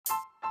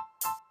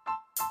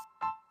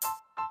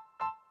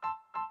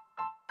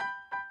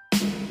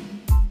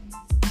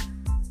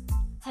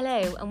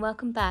Hello and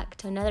welcome back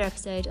to another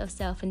episode of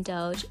Self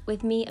Indulge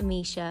with me,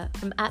 Amisha,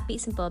 from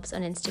 @BeatsandBobs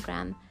on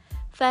Instagram.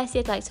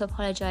 Firstly, I'd like to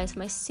apologise for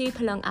my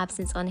super long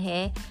absence on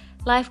here.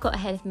 Life got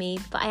ahead of me,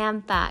 but I am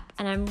back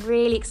and I'm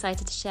really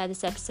excited to share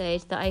this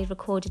episode that I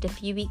recorded a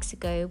few weeks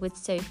ago with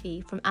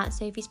Sophie from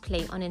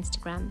 @Sophie'sPlate on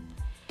Instagram.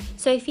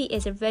 Sophie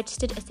is a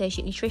registered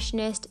associate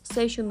nutritionist,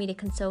 social media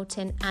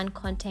consultant and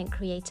content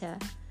creator.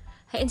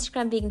 Her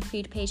Instagram vegan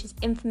food page is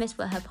infamous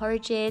for her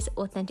porridges,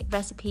 authentic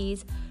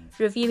recipes,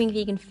 reviewing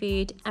vegan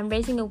food, and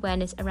raising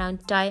awareness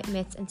around diet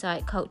myths and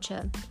diet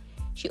culture.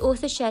 She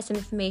also shares some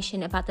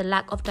information about the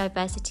lack of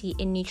diversity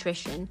in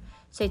nutrition,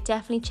 so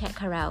definitely check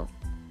her out.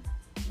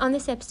 On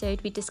this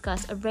episode, we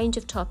discuss a range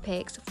of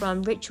topics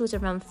from rituals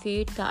around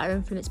food that are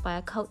influenced by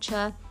our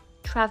culture,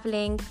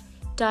 travelling,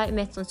 diet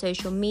myths on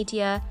social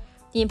media,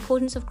 the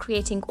importance of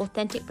creating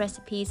authentic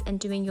recipes and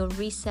doing your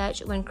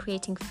research when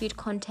creating food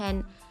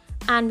content,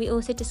 and we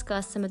also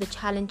discuss some of the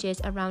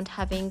challenges around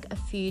having a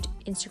food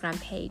Instagram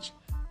page.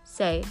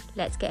 So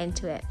let's get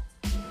into it.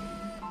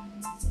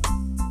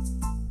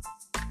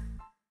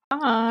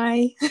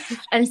 Hi.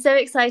 I'm so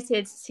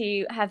excited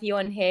to have you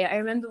on here. I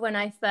remember when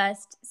I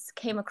first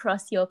came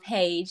across your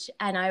page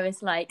and I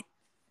was like,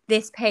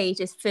 this page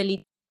is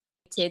fully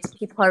dedicated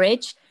to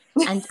porridge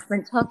and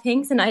different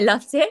toppings, and I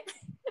loved it.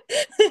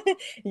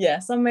 Yeah,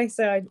 some may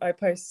say I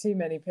post too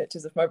many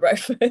pictures of my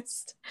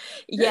breakfast.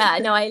 Yeah,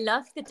 no, I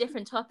love the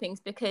different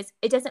toppings because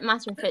it doesn't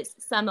matter if it's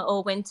summer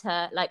or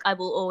winter, like I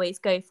will always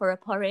go for a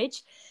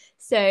porridge.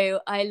 So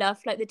I love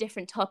like the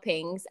different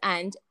toppings.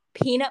 And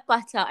peanut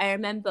butter, I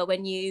remember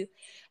when I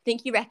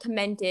think you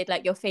recommended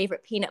like your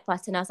favorite peanut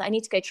butter, and I was like, I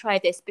need to go try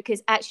this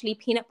because actually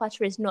peanut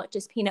butter is not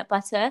just peanut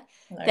butter.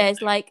 No.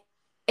 There's like,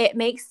 it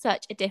makes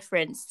such a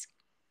difference.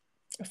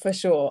 For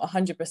sure,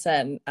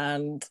 100%.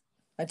 And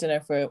I don't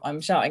know if I'm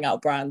shouting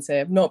out brands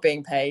here, not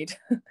being paid,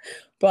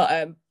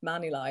 but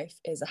Manny Life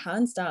is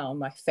hands down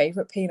my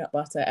favorite peanut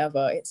butter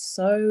ever. It's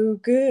so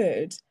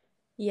good.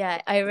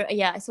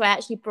 Yeah, so I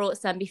actually brought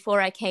some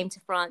before I came to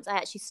France. I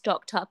actually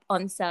stocked up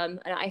on some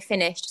and I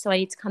finished, so I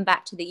need to come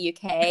back to the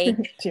UK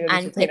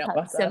and pick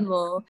up some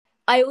more.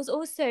 I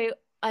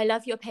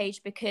love your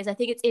page because I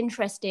think it's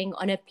interesting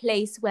on a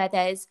place where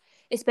there's,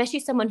 especially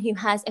someone who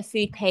has a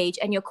food page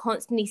and you're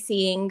constantly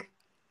seeing,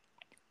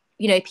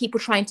 people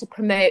trying to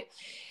promote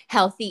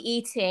healthy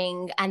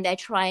eating and they're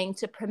trying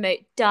to promote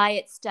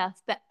diet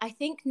stuff. But I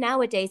think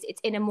nowadays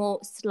it's in a more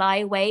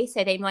sly way.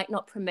 So they might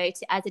not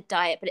promote it as a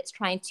diet, but it's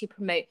trying to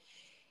promote,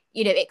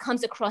 it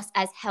comes across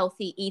as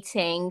healthy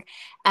eating.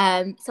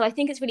 So I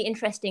think it's really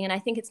interesting. And I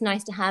think it's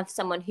nice to have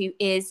someone who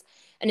is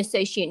an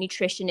associate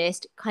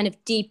nutritionist kind of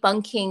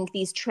debunking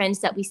these trends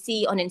that we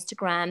see on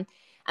Instagram.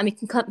 And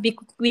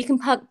we can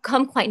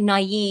become quite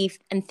naive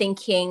and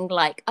thinking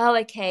like, oh,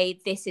 okay,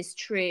 this is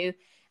true.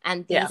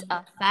 And these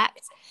are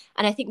facts.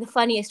 And I think the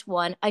funniest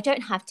one, I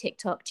don't have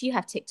TikTok. Do you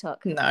have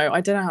TikTok? No,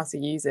 I don't know how to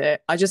use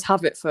it. I just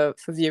have it for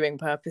viewing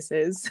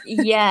purposes.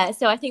 Yeah.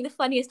 So I think the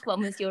funniest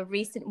one was your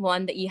recent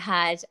one that you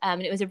had.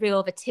 And it was a reel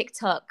of a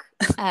TikTok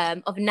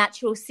of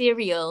natural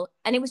cereal.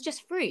 And it was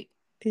just fruit.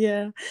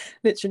 Yeah,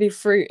 literally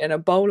fruit in a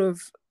bowl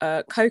of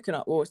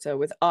coconut water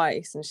with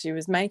ice. And she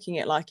was making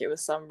it like it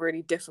was some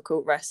really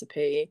difficult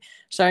recipe,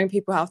 showing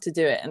people how to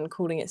do it and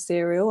calling it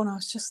cereal. And I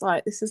was just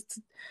like, this is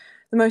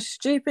the most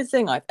stupid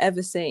thing I've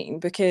ever seen,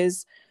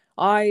 because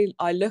I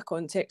look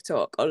on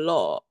TikTok a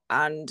lot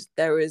and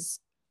there is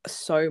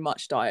so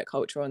much diet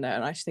culture on there,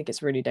 and I just think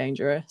it's really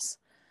dangerous.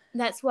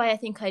 That's why I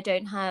think I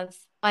don't have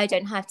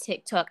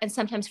TikTok, and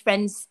sometimes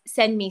friends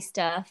send me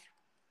stuff.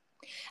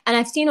 And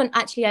I've seen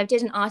I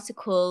did an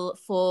article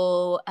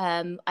for,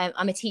 I'm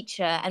a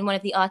teacher, and one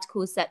of the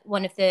articles that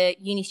one of the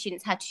uni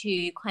students had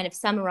to kind of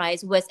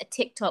summarize was a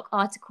TikTok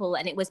article,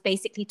 and it was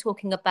basically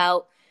talking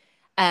about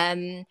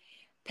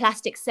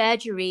plastic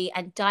surgery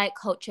and diet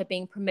culture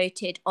being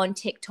promoted on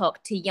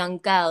TikTok to young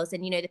girls.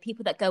 And, the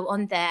people that go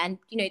on there and,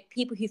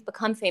 people who've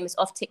become famous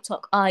off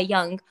TikTok are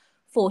young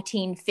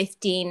 14,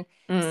 15,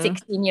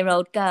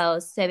 16-year-old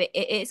girls. So it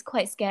is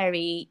quite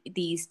scary,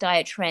 these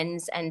diet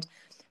trends and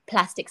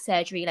plastic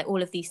surgery, like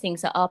all of these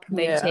things that are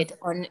promoted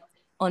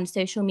on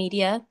social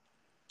media.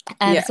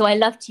 So I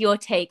loved your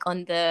take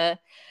on the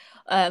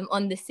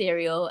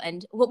cereal.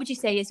 And what would you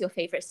say is your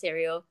favorite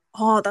cereal?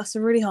 Oh, that's a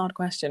really hard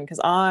question because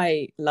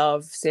I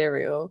love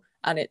cereal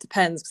and it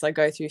depends because I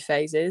go through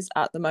phases.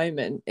 At the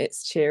moment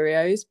it's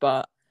Cheerios,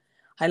 but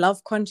I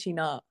love Crunchy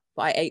Nut,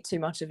 but I ate too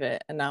much of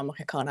it and now I'm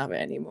like, I can't have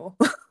it anymore.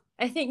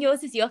 I think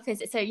yours is the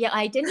opposite. So yeah,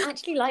 I didn't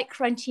actually like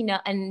Crunchy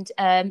Nut and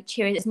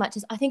Cheerios as much.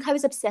 As I think I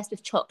was obsessed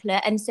with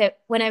chocolate. And so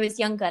when I was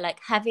younger, like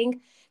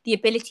having the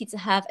ability to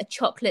have a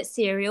chocolate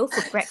cereal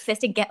for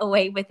breakfast and get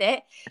away with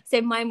it.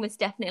 So mine was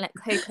definitely like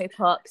Cocoa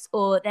Pops,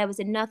 or there was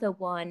another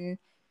one,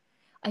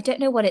 I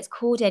don't know what it's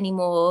called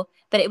anymore,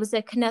 but it was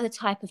like another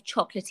type of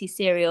chocolatey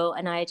cereal.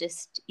 And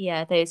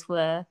those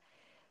were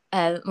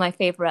my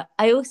favorite.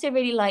 I also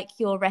really like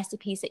your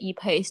recipes that you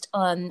post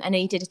on. I know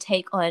you did a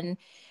take on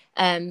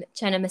chana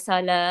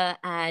masala,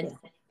 and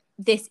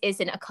this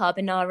isn't a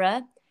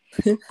carbonara.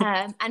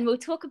 And we'll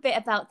talk a bit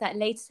about that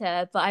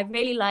later, but I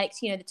really liked,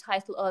 the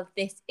title of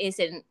This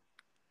Isn't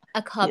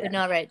a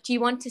Carbonara. Do you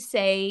want to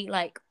say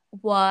like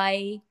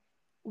why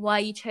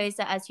you chose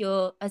that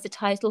as a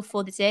title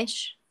for the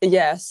dish?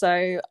 Yeah,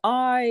 so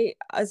I,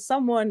 as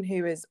someone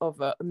who is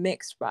of a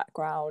mixed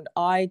background,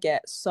 I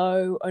get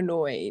so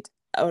annoyed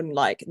on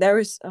like there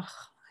is I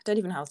don't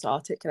even know how to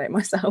articulate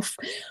myself.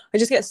 I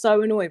just get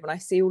so annoyed when I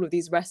see all of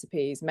these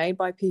recipes made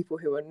by people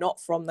who are not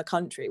from the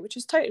country, which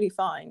is totally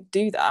fine.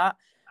 Do that,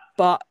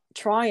 but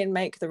try and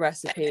make the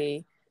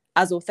recipe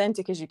as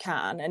authentic as you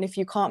can. And if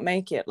you can't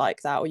make it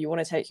like that, or you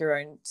want to take your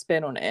own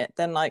spin on it,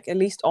 then like at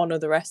least honor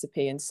the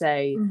recipe and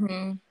say,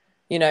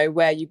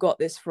 where you got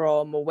this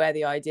from, or where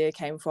the idea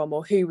came from,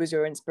 or who was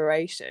your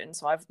inspiration.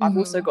 So I've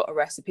also got a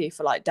recipe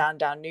for like dan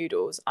dan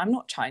noodles. I'm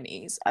not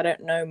Chinese. I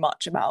don't know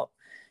much about,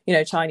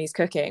 Chinese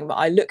cooking, but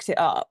I looked it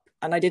up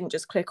and I didn't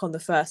just click on the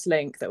first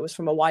link that was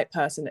from a white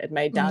person that had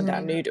made dan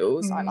dan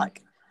noodles. I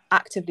like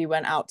actively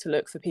went out to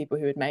look for people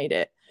who had made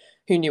it,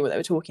 who knew what they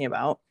were talking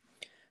about.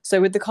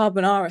 So with the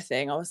carbonara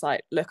thing, I was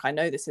like, look, I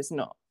know this is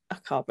not a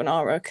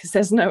carbonara because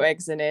there's no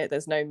eggs in it,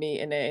 there's no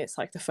meat in it. It's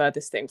like the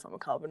furthest thing from a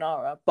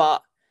carbonara,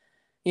 but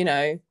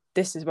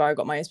this is where I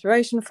got my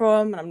inspiration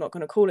from, and I'm not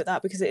going to call it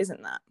that because it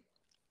isn't that.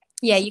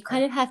 Yeah, you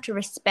kind of have to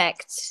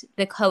respect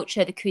the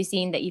culture, the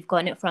cuisine that you've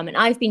gotten it from. And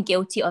I've been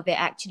guilty of it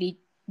actually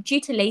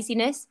due to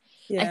laziness.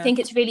 Yeah. I think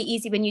it's really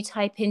easy when you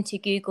type into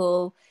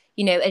Google,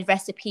 a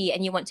recipe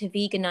and you want to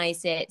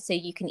veganize it so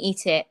you can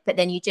eat it. But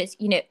then you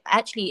just,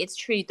 actually it's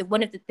true.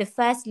 One of the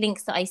first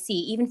links that I see,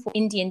 even for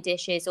Indian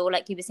dishes or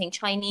like you were saying,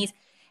 Chinese,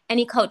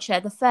 any culture,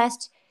 the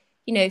first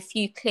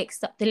few clicks,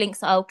 the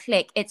links that I'll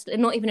click, it's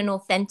not even an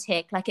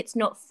authentic, like it's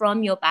not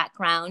from your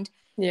background.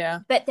 Yeah.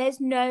 But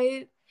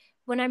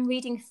when I'm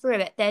reading through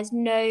it, there's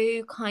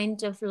no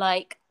kind of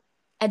like,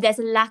 there's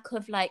a lack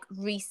of like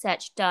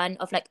research done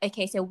of like,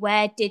 okay, so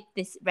where did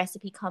this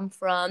recipe come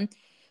from?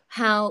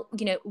 How,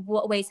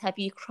 what ways have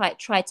you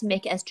tried to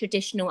make it as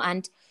traditional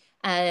and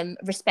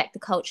respect the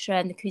culture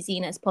and the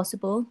cuisine as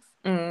possible?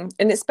 And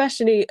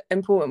especially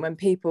important when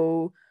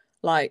people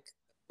like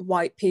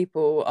white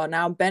people are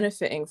now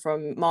benefiting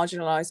from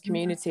marginalized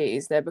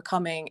communities. They're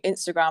becoming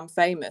Instagram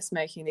famous,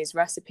 making these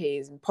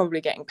recipes and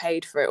probably getting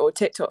paid for it, or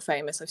TikTok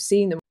famous. I've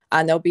seen them,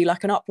 and there'll be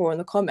like an uproar in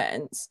the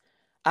comments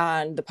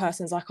and the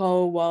person's like,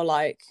 oh well,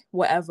 like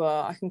whatever,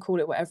 I can call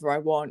it whatever I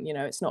want,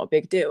 it's not a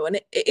big deal. And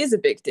it is a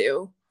big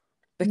deal,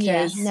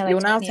 because you're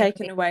now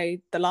taking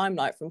away the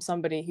limelight from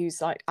somebody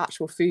who's like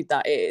actual food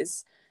that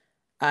is,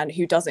 and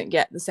who doesn't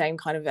get the same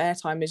kind of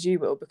airtime as you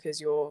will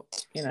because you're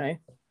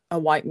a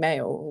white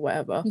male or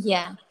whatever.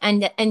 Yeah,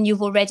 and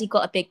you've already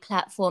got a big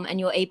platform and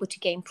you're able to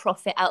gain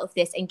profit out of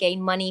this and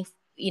gain money,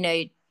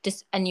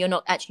 just, and you're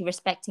not actually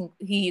respecting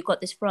who you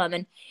got this from.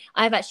 And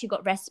I've actually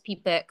got recipe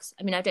books.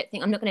 I mean,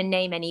 I'm not going to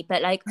name any,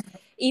 but like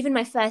even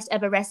my first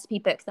ever recipe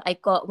book that I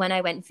got when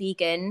I went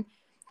vegan,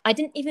 I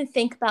didn't even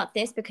think about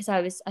this because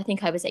I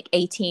think I was like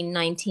 18,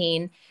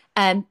 19.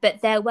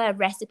 But there were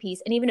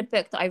recipes, and even a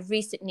book that I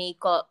recently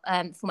got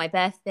for my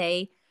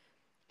birthday.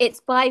 It's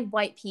by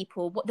white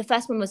people. The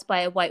first one was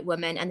by a white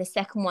woman, and the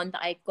second one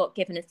that I got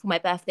given for my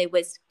birthday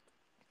was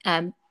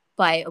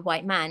by a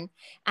white man.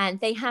 And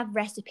they have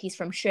recipes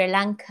from Sri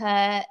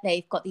Lanka.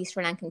 They've got these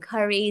Sri Lankan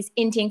curries,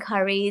 Indian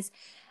curries.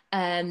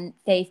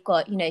 They've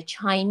got,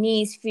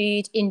 Chinese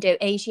food,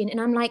 Indo-Asian.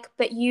 And I'm like,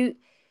 but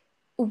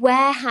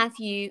where have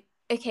you...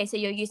 Okay, so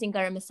you're using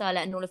garam masala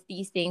and all of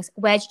these things.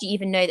 Where did you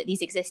even know that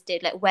these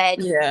existed? Like, where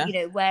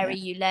are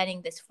you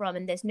learning this from?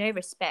 And there's no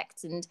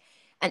respect. And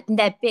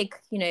they're big,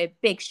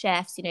 big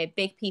chefs,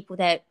 big people.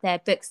 Their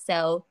books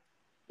sell,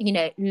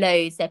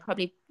 loads. They're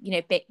probably,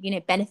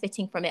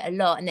 benefiting from it a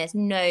lot. And there's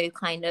no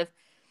kind of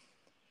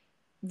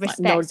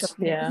respect.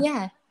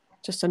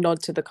 Just a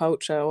nod to the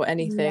culture or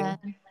anything. Yeah.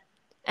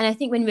 And I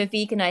think when we're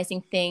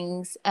veganizing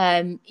things,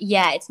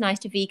 it's nice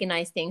to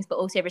veganize things, but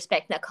also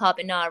respect that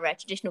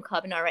traditional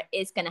carbonara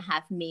is going to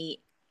have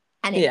meat,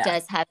 and it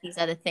does have these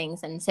other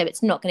things. And so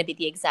it's not going to be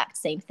the exact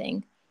same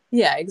thing.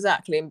 Yeah,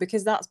 exactly. And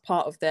because that's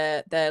part of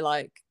their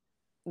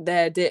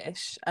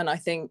dish. And I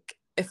think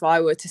if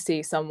I were to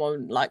see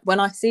someone, like when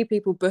I see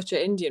people butcher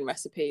Indian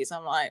recipes,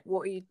 I'm like,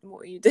 what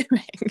are you doing?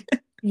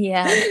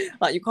 Yeah.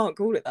 Like, you can't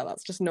call it that.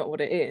 That's just not what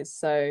it is.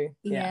 So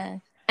yeah.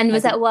 And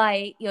was that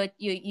why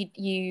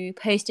you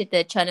posted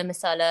the chana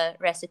masala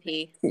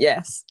recipe?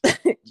 Yes.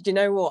 Do you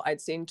know what?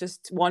 I'd seen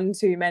just one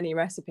too many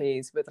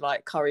recipes with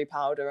like curry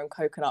powder and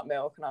coconut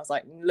milk, and I was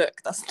like,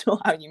 look, that's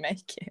not how you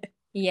make it.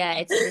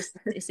 Yeah,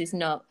 this is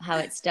not how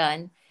it's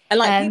done. And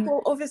like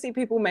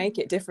people make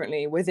it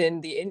differently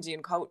within the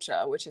Indian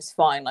culture, which is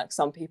fine. Like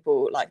some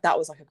people, like that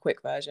was like a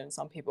quick version.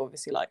 Some people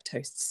obviously like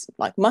toast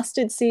like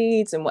mustard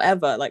seeds and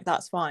whatever. Like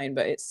that's fine,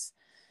 but it's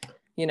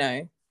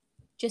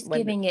just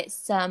giving it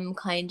some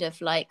kind of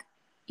like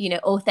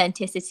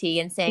authenticity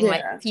and saying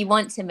like, if you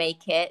want to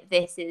make it,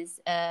 this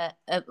is a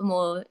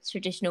more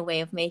traditional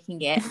way of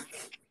making it.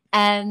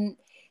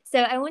 So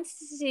I wanted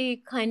to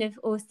kind of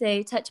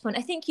also touch upon,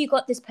 I think you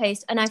got this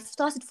post, and I've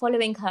started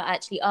following her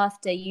actually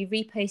after you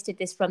reposted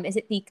this from, is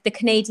it the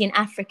Canadian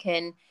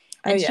African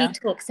Oh and she yeah.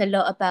 talks a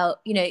lot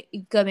about, you know,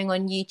 going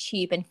on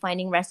YouTube and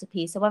finding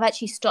recipes. So I've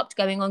actually stopped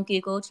going on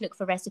Google to look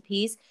for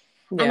recipes.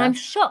 And Yeah. I'm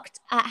shocked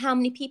at how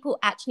many people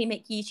actually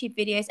make YouTube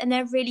videos, and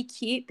they're really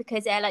cute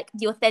because they're like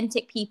the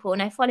authentic people.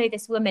 And I follow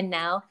this woman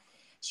now.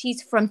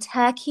 She's from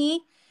Turkey.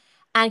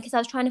 And because I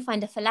was trying to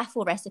find a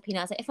falafel recipe, and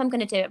I was like, if I'm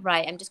going to do it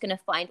right, I'm just going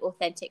to find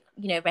authentic,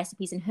 you know,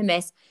 recipes in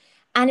hummus.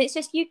 And it's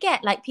just, you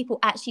get like people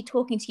actually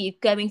talking to you,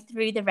 going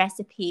through the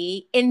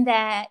recipe in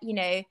their, you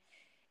know,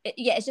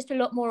 yeah, it's just a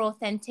lot more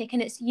authentic.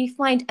 And it's, you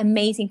find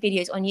amazing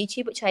videos on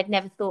YouTube, which I'd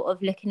never thought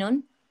of looking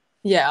on.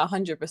 Yeah,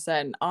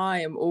 100%.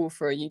 I am all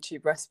for a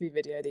YouTube recipe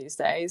video these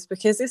days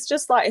because it's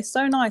just like it's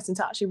so nice, and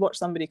to actually watch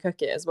somebody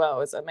cook it as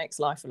well, as it makes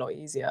life a lot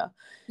easier.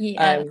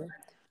 Yeah. Um,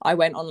 I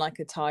went on like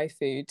a Thai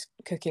food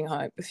cooking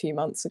hype a few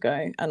months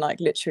ago, and like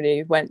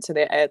literally went to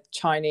the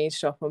Chinese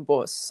shop and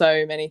bought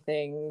so many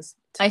things.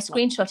 I Like,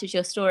 screenshotted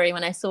your story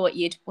when I saw what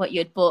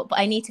you'd bought, but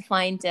I need to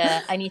find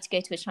I need to go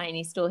to a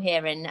Chinese store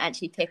here and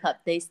actually pick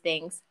up those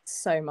things.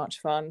 so much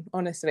fun.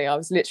 Honestly, I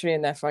was literally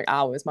in there for like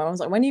hours. My mum was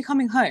like, "When are you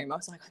coming home?" I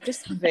was like, "I'm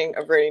just having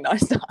a really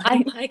nice time."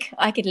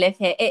 I could live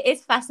here. It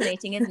is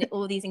fascinating, isn't it?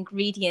 All these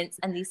ingredients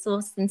and these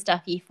sauces and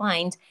stuff you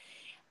find.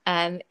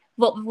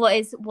 What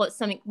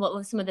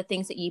were some of the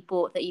things that you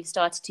bought that you've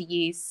started to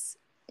use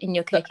in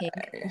your So, cooking?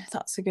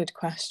 that's a good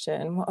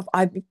question. What have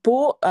I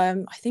bought?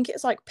 I think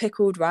it's like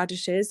pickled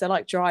radishes. They're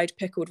like dried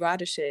pickled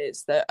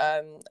radishes that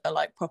are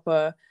like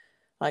proper,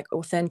 like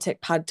authentic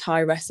pad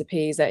thai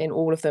recipes. They're in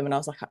all of them, and I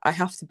was like, I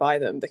have to buy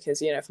them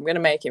because, you know, if I'm going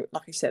to make it,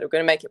 like I said, I'm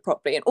going to make it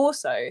properly. And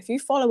also, if you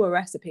follow a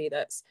recipe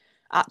that's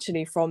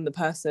actually from the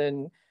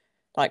person,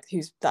 like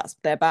who's that's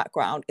their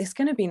background, it's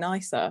going to be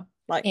nicer.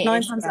 Like It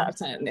nine is, times out yeah. of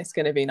ten, it's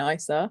going to be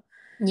nicer.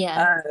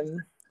 Yeah.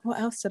 Um, what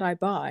else did I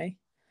buy?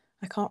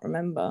 I can't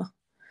remember.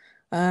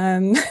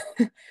 Um,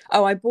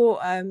 oh, I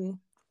bought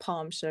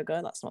palm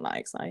sugar. That's not that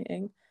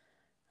exciting.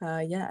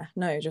 Yeah,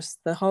 no, just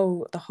the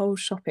whole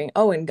shopping.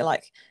 Oh, and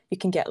like you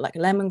can get like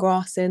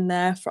lemongrass in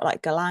there for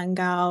like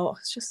galangal.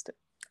 It's just,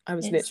 I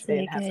was It's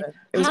literally so in good. heaven.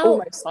 It was How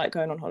almost like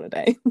going on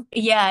holiday.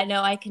 Yeah,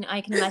 no, I can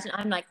imagine.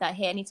 I'm like that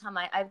here. Anytime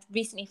I've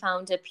recently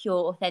found a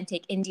pure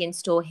authentic Indian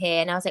store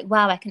here, and I was like,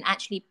 wow, I can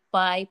actually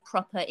buy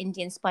proper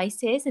Indian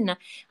spices, and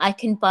I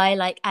can buy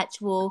like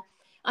actual.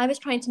 I was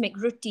trying to make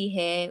roti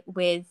here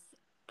with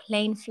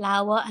plain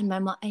flour, and my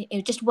mom,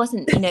 it just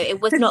wasn't, it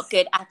was not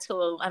good at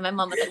all. And my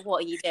mom was like,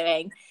 "What are you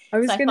doing?" I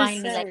So was I gonna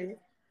finally like, say,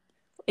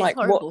 it's like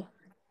what horrible.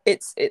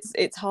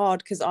 it's hard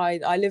because I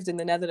lived in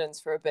the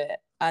Netherlands for a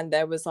bit, and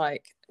there was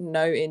like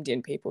no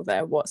Indian people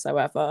there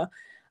whatsoever.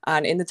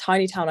 And in the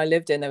tiny town I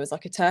lived in, there was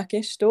like a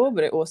Turkish store,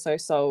 but it also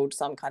sold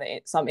some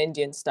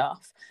Indian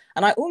stuff.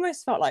 And I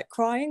almost felt like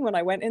crying when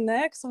I went in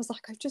there because I was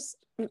like,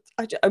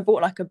 I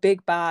bought like a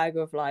big bag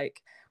of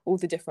like all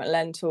the different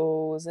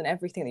lentils and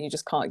everything that you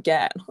just can't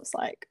get. And I was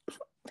like,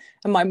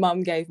 and my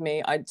mum gave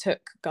me, I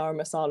took garam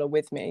masala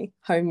with me,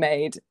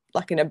 homemade,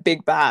 like in a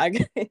big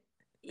bag.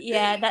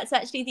 Yeah, that's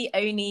actually the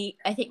only.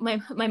 I think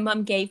my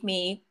mum gave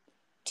me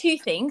two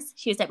things.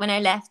 She was like, when I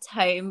left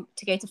home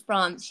to go to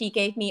France, she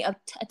gave me a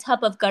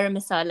tub of garam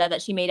masala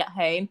that she made at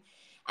home,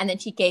 and then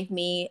she gave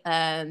me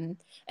an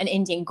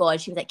Indian god.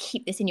 She was like,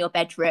 keep this in your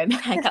bedroom,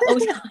 like at all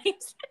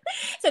times.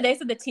 So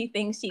those are the two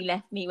things she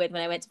left me with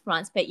when I went to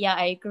France. But yeah,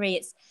 I agree.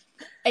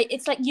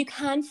 It's like you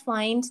can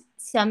find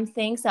some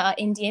things that are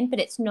Indian, but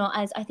it's not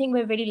as. I think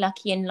we're really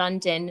lucky in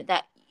London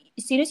that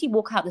as soon as you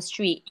walk out the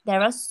street,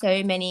 there are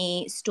so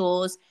many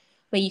stores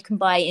where you can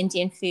buy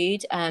Indian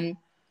food,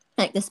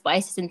 like the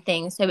spices and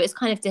things. So it's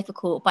kind of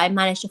difficult, but I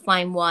managed to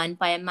find one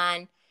by a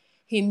man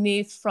who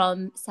moved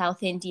from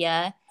South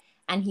India,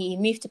 and he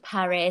moved to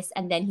Paris,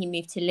 and then he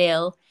moved to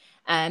Lille,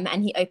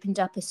 and he opened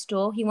up a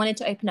store. He wanted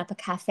to open up a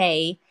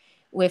cafe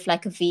with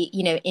like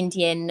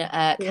Indian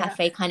Yeah.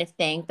 cafe kind of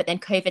thing, but then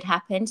COVID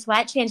happened, so I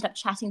actually ended up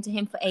chatting to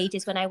him for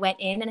ages when I went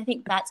in. And I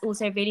think that's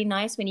also really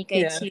nice when you go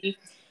Yeah. to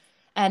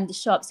the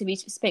shop. So we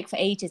spoke for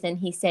ages, and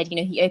he said,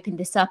 he opened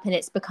this up, and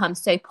it's become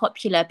so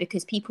popular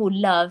because people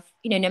love,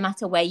 no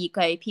matter where you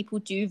go, people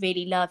do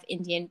really love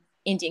Indian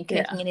Yeah.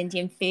 cooking and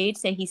Indian food.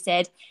 So he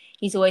said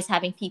he's always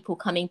having people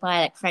coming by,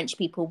 like French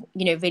people,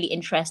 really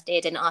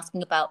interested and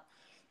asking about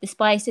the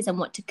spices and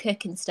what to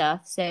cook and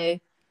stuff. So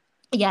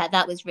yeah,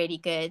 that was really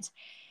good.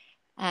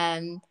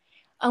 Um,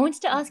 I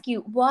wanted to ask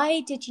you,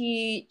 why did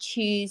you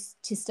choose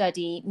to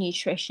study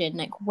nutrition?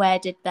 Like, where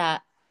did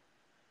that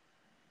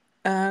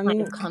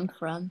kind Um, of come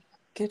from?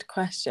 Good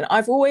question.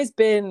 I've always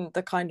been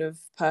the kind of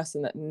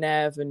person that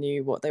never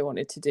knew what they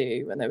wanted to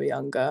do when they were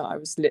younger. I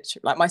was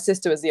literally like, my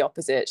sister was the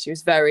opposite. She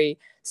was very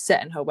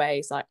set in her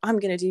ways, like, I'm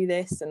going to do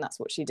this. And that's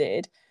what she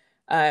did.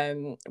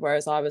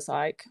 Whereas I was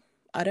like,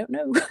 I don't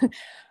know.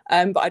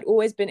 But I'd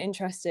always been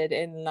interested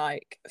in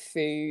like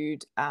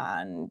food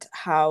and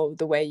how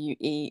the way you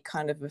eat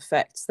kind of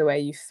affects the way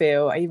you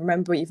feel. I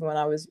remember even when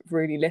I was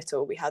really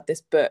little, we had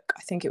this book,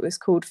 I think it was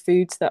called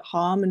Foods That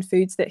Harm and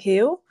Foods That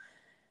Heal.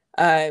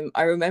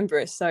 I remember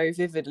it so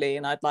vividly,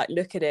 and I'd like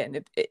look at it,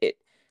 and it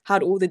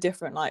had all the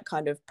different like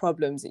kind of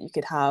problems that you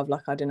could have,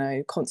 like I don't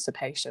know,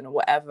 constipation or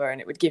whatever, and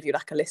it would give you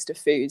like a list of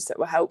foods that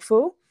were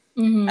helpful.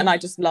 And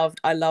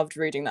I loved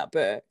reading that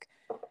book.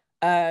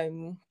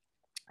 And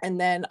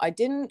then I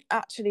didn't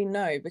actually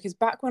know, because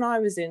back when I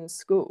was in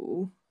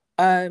school,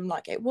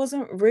 like it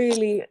wasn't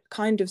really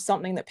kind of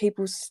something that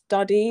people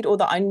studied or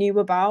that I knew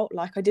about.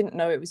 Like I didn't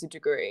know it was a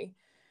degree.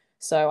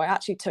 So I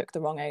actually took the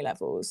wrong A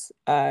levels,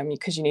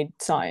 because you need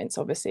science,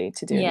 obviously,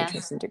 to do a Yeah.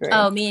 nutrition degree.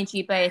 Oh, me and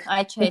you both.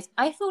 I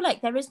feel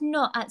like there is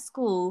not at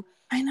school,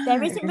 I there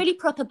know. isn't really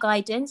proper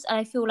guidance. And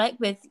I feel like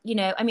with,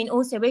 I mean,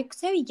 also we're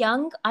so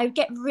young. I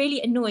get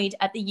really annoyed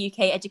at the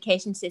UK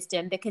education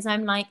system because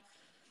I'm like,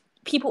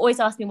 people always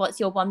ask me, what's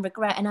your one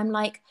regret? And I'm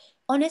like,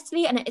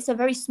 honestly, and it's a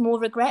very small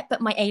regret,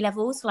 but my A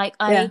levels, like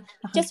Yeah,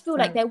 I just feel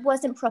like 100%. there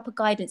wasn't proper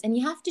guidance and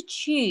you have to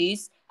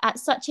choose at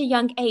such a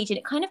young age. And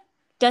it kind of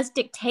does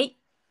dictate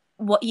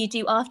what you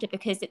do after,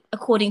 because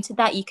according to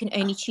that, you can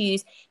only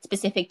choose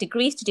specific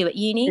degrees to do at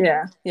uni.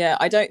 Yeah.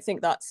 I don't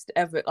think that's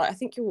ever, like, I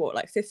think you're what,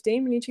 like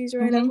 15 when you choose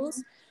your A levels?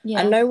 And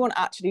Yeah, no one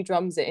actually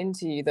drums it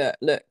into you that,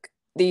 look,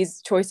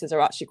 these choices are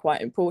actually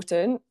quite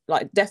important.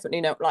 Like,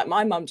 definitely no, like,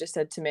 my mum just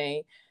said to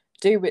me,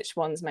 do which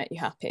ones make you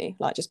happy.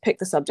 Like, just pick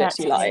the subjects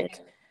that's you good. like.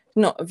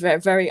 Not a very,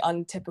 very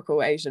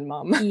untypical Asian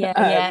mum. Yeah,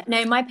 yeah.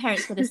 No, my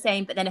parents were the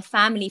same, but then a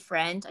family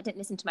friend, I didn't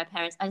listen to my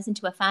parents, I listened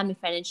to a family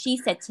friend, and she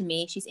said to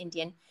me, she's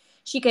Indian.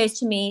 She goes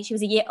to me, she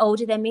was a year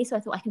older than me, so I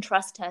thought I can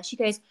trust her. She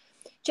goes,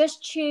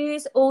 just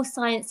choose all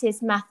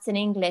sciences, maths, and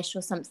English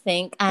or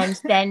something, and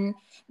then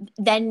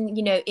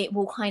it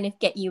will kind of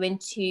get you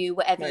into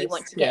whatever you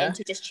want Most, to get yeah.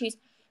 into. Just choose.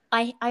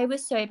 I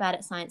was so bad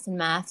at science and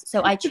maths,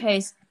 so I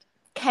chose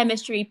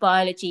chemistry,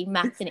 biology,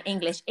 maths, and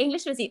English.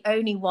 English was the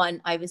only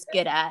one I was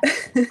good at.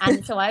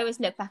 And so I always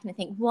look back and I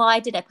think, why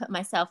did I put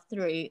myself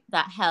through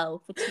that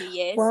hell for 2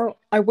 years? Well,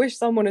 I wish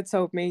someone had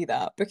told me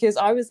that, because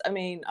I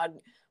mean, I'm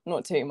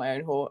not tooting my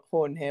own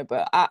horn here,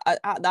 but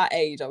at that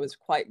age, I was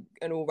quite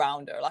an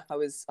all-rounder. Like I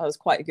was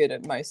quite good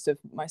at most of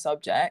my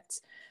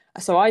subjects.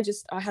 So I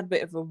had a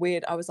bit of a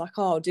weird, I was like,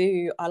 oh,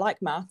 I like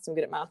maths, I'm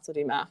good at maths, I'll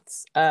do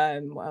maths.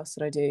 What else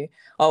did I do?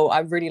 Oh, I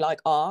really like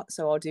art,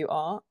 so I'll do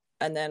art.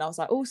 And then I was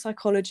like, oh,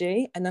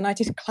 psychology. And then I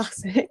did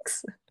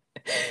classics.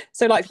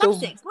 So like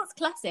Classics. What's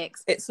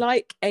classics? it's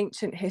like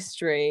ancient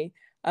history.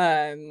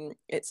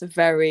 It's a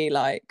very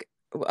like,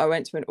 I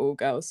went to an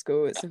all-girls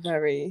school. It's a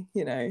very,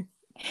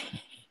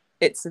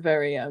 it's a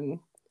very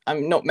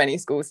not many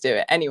schools do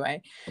it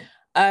anyway.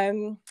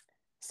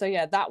 So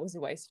yeah, that was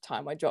a waste of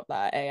time. I dropped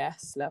that at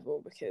AS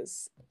level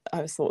because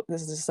I was thought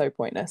this is just so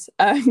pointless.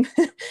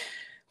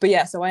 But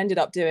yeah, so I ended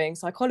up doing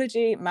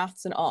psychology,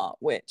 maths, and art,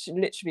 which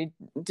literally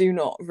do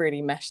not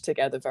really mesh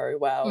together very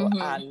well,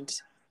 and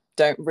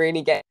don't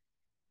really get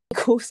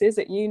courses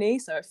at uni.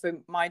 So for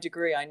my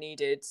degree, I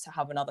needed to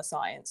have another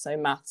science, so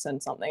maths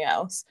and something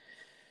else.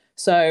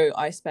 So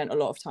I spent a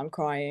lot of time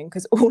crying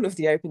because all of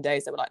the open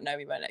days they were like, no,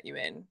 we won't let you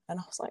in. And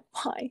I was like,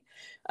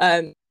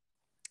 why?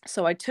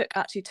 So I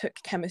actually took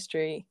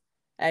chemistry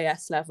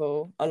AS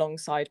level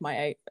alongside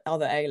my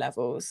other A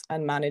levels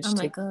and managed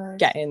to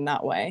get in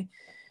that way.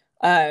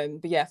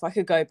 But yeah, if I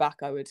could go back,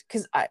 I would,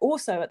 because I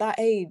also at that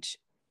age,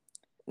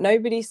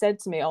 nobody said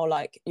to me, oh,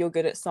 like, you're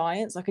good at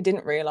science. Like, I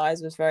didn't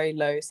realize was very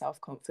low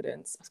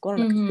self-confidence. I've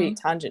gone on a complete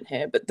tangent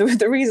here, but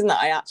the reason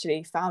that I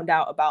actually found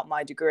out about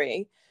my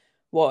degree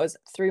was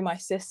through my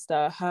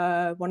sister.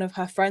 One of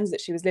her friends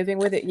that she was living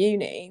with at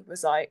uni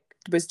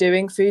was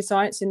doing food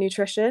science and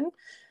nutrition,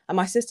 and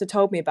my sister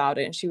told me about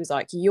it, and she was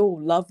like,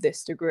 you'll love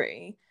this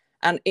degree.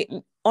 And it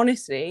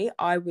honestly,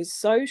 I was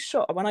so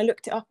shocked when I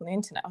looked it up on the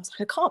internet. I was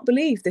like, I can't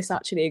believe this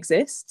actually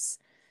exists.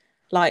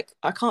 Like,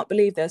 I can't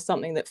believe there's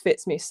something that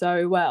fits me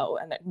so well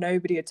and that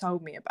nobody had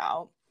told me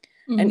about.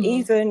 And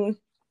even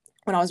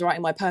when I was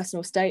writing my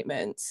personal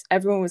statements,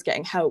 everyone was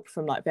getting help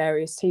from like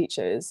various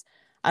teachers,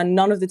 and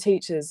none of the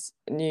teachers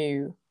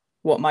knew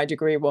what my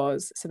degree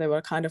was. So they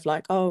were kind of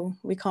like, oh,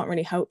 we can't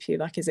really help you.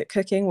 Like, is it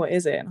cooking? What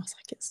is it? And I was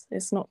like,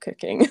 it's not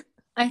cooking.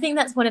 I think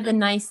that's one of the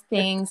nice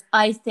things.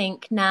 I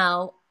think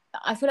now,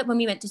 I feel like when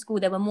we went to school,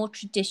 there were more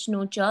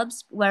traditional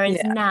jobs, whereas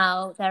Yeah.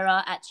 now there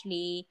are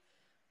actually,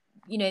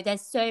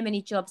 there's so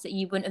many jobs that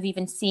you wouldn't have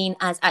even seen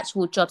as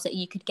actual jobs that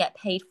you could get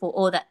paid for,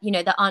 or that,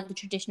 that aren't the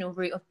traditional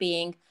route of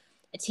being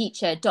a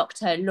teacher,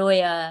 doctor,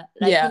 lawyer,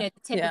 like, Yeah. the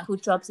typical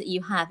jobs that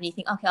you have. And you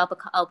think, okay,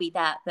 I'll be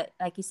that. But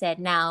like you said,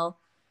 now.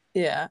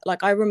 Yeah.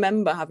 Like, I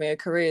remember having a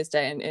careers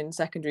day in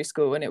secondary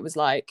school, and it was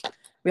like,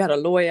 we had a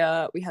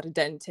lawyer, we had a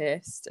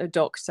dentist, a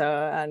doctor,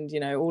 and,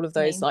 all of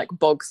those like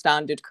bog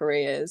standard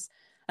careers.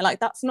 And like,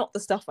 that's not the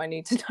stuff I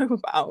need to know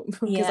about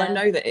because I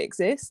know that it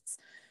exists.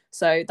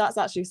 So that's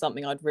actually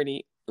something I'd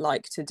really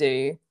like to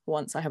do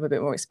once I have a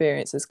bit more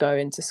experience, is go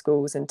into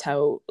schools and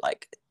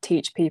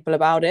teach people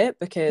about it,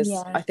 because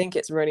I think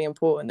it's really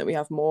important that we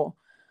have more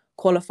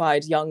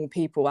qualified young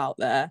people out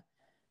there,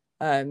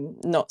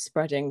 not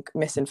spreading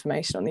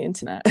misinformation on the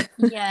internet.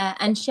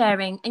 And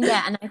sharing, and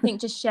I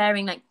think just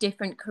sharing like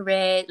different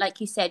career, like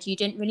you said, you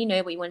didn't really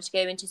know what you wanted to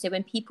go into, so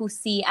when people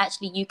see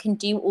actually you can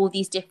do all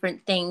these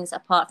different things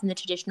apart from the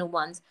traditional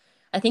ones,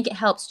 I think it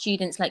helps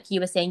students, like you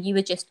were saying, you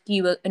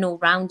were an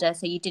all-rounder,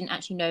 so you didn't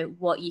actually know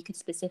what you could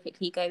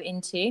specifically go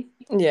into.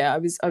 Yeah, I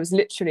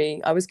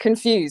was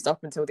confused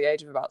up until the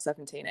age of about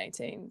 17,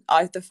 18.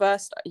 The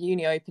first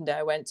uni open day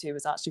I went to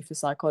was actually for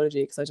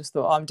psychology, because I just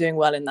thought, oh, I'm doing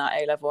well in that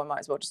A level, I might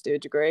as well just do a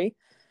degree,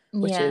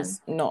 which Yeah.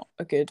 is not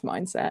a good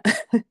mindset.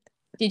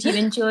 Did you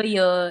enjoy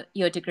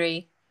your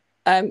degree?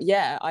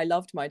 Yeah, I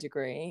loved my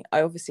degree.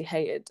 I obviously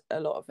hated a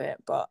lot of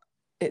it, but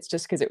it's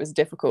just because it was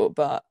difficult.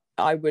 But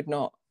I would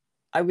not,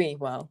 I mean,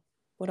 well,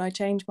 would I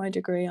change my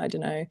degree? I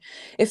don't know.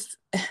 If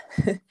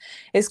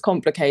it's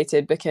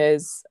complicated,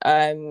 because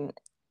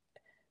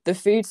the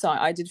food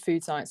science, I did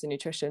food science and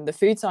nutrition. The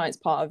food science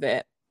part of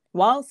it,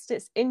 whilst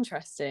it's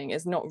interesting,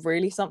 is not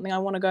really something I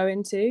want to go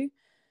into.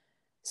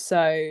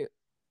 So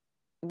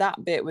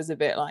that bit was a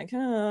bit like,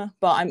 but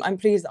I'm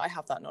pleased that I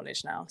have that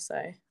knowledge now. So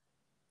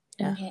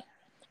yeah. Okay.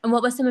 And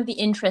what were some of the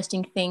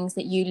interesting things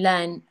that you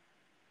learned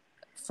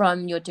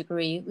from your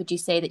degree? Would you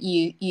say that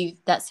you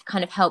that's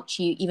kind of helped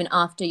you even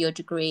after your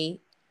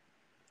degree?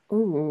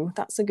 Ooh,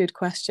 that's a good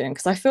question,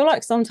 because I feel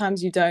like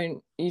sometimes you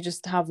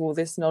just have all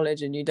this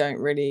knowledge and you don't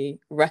really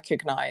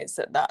recognize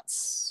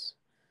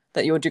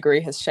that your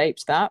degree has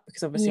shaped that,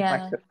 because obviously if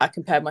Yeah. I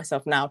compare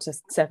myself now to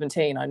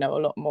 17, I know a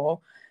lot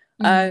more.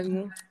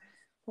 Mm-hmm.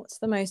 What's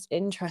the most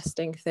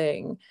interesting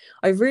thing?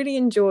 I really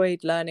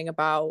enjoyed learning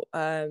about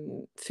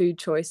food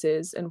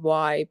choices and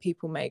why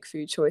people make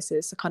food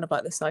choices, so kind of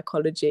like the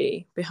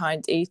psychology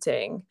behind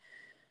eating.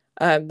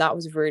 That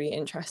was really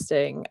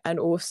interesting. And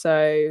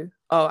also,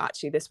 oh,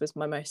 actually, this was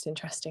my most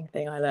interesting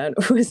thing I learned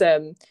was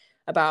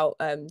about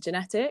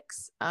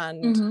genetics,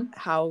 and Mm-hmm.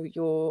 how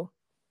your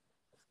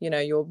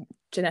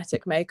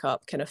genetic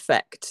makeup can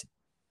affect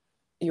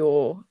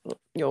your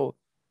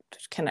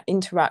can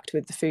interact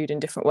with the food in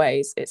different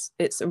ways.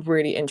 It's a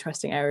really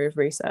interesting area of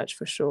research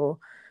for sure.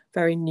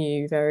 Very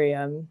new, very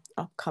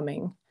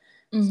upcoming.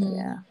 So Mm-hmm.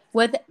 yeah.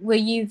 Were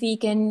you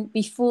vegan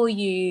before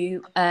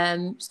you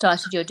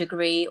started your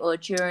degree, or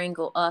during,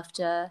 or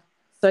after?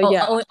 So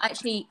yeah, Or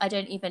actually, I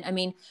don't even, I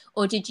mean,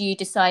 or did you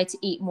decide to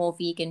eat more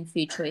vegan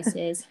food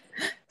choices?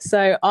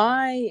 so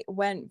I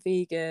went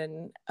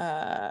vegan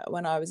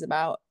when I was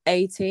about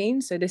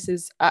 18. So this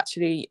is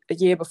actually a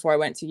year before I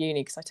went to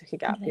uni, because I took a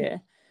gap Okay.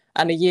 year,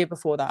 and a year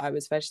before that I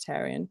was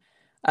vegetarian.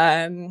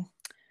 Um,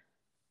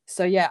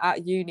 so yeah,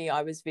 at uni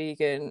I was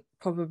vegan,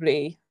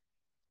 probably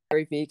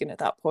very vegan at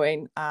that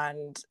point,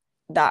 and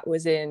that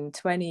was in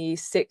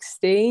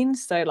 2016.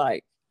 So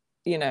like,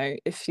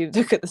 if you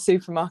look at the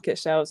supermarket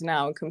shelves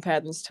now and compare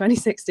them to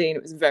 2016,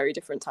 it was a very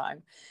different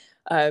time.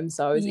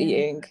 So I was Yeah.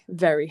 eating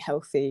very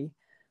healthy,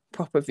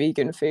 proper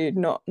vegan food,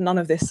 not none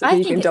of this I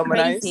think vegan it's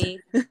Dominoes.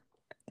 crazy.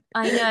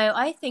 I know.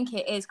 I think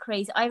it is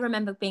crazy. I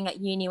remember being at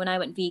uni when I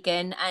went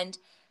vegan, and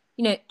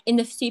in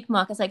the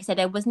supermarkets, like I said,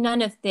 there was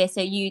none of this.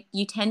 So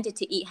you tended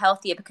to eat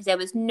healthier because there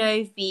was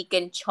no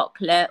vegan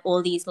chocolate,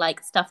 all these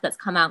like stuff that's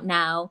come out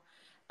now.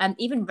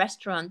 Even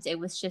restaurants, it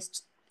was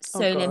just Oh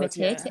so God,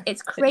 limited. yeah,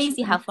 It's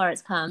crazy how literally. far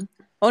it's come.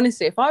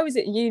 Honestly, if I was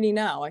at uni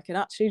now, I could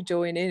actually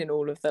join in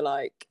all of the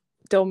like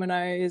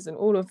Dominoes and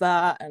all of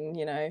that, and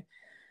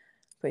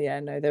But yeah,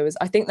 no,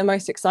 I think the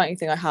most exciting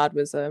thing I had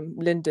was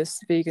Linda's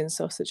vegan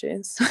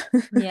sausages.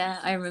 Yeah,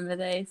 I remember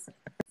those.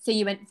 So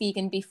you went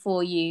vegan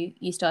before you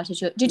started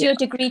did Yeah. your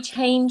degree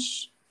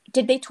change?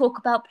 Did they talk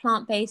about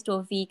plant-based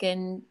or Um,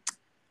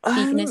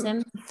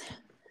 veganism?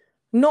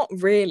 Not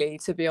really,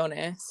 to be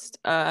honest.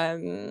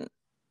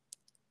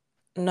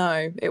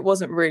 No, it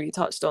wasn't really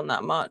touched on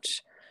that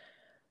much.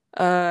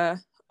 Uh,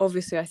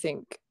 Obviously, I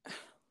think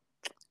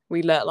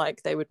we learnt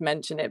like they would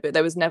mention it, but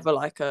there was never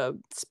like a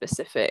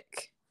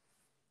specific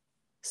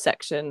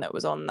section that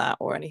was on that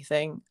or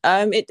anything.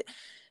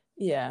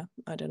 Yeah,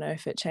 I don't know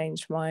if it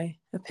changed my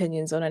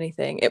opinions on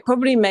anything. It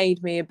probably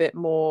made me a bit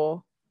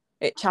more.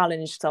 It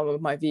challenged some of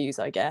my views,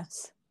 I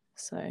guess.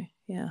 So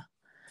yeah,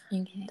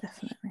 Okay.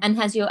 definitely. And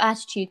has your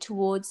attitude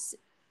towards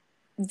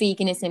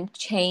veganism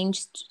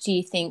changed, do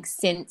you think,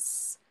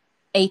 since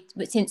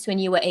when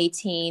you were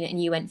 18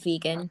 and you went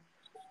vegan?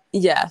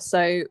 Yeah,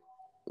 so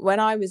when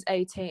I was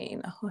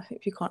 18, oh, I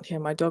hope you can't hear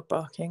my dog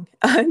barking.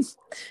 It's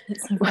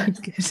all right.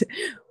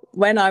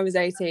 When I was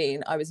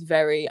 18, I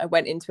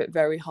went into it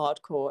very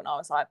hardcore, and I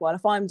was like, well,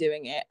 if I'm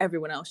doing it,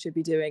 everyone else should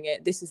be doing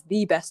it. This is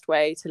the best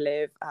way to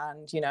live,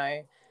 and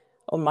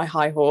on my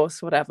high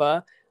horse,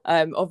 whatever.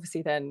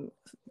 Obviously then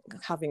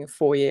having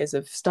 4 years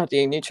of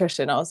studying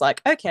nutrition, I was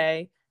like,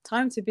 okay,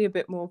 time to be a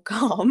bit more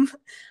calm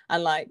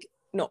and like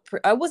not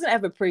I wasn't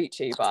ever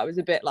preachy, but I was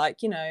a bit like,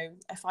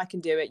 if I can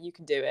do it, you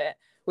can do it,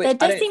 which There I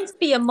does don't. seem to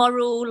be a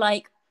moral,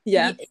 like,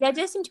 Yeah, there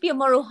does seem to be a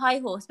moral high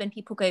horse when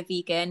people go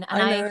vegan,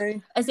 and I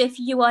know, as if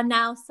you are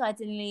now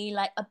suddenly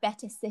like a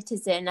better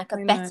citizen, like a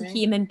I better know.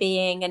 human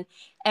being, and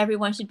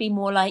everyone should be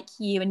more like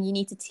you, and you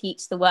need to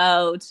teach the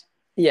world.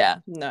 Yeah,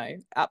 no,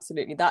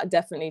 absolutely. That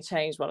definitely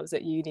changed while I was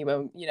at uni,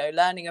 when,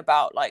 learning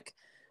about like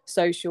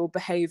social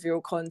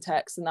behavioral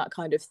context and that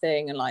kind of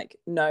thing. And like,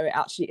 no, it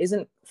actually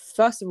isn't,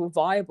 first of all,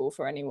 viable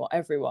for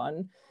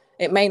everyone.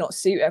 it may not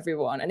suit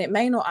everyone, and it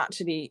may not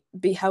actually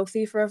be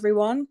healthy for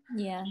everyone.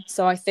 Yeah.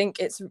 So I think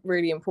it's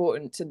really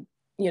important to,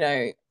 you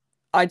know,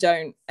 I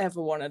don't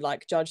ever want to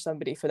like judge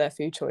somebody for their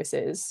food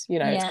choices. You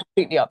know, it's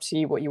completely up to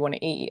you what you want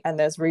to eat, and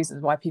there's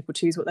reasons why people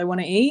choose what they want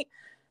to eat,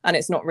 and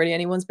it's not really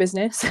anyone's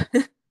business.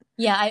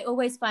 Yeah, I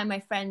always find my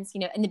friends,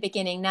 you know, in the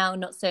beginning, now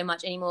not so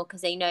much anymore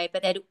because they know,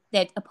 but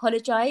they'd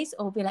apologize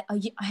or be like, "Oh,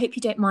 I hope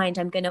you don't mind.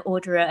 I'm going to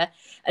order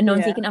a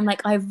non-vegan." I'm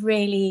like,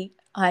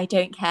 I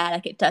don't care.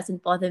 Like, it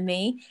doesn't bother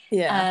me.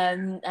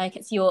 Like,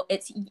 it's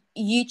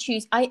you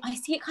choose. I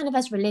see it kind of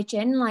as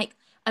religion. Like,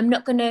 I'm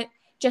not gonna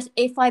just,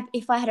 if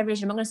I had a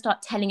religion, I'm not gonna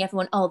start telling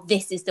everyone, oh,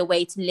 this is the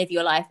way to live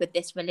your life with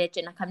this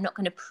religion. Like, I'm not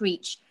gonna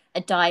preach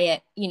a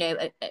diet, you know,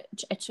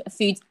 a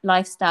food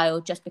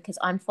lifestyle just because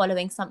I'm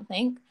following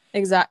something.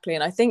 Exactly.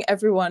 And I think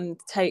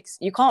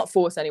you can't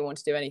force anyone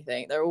to do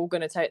anything. They're all going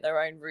to take their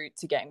own route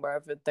to getting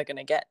wherever they're going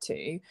to get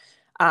to.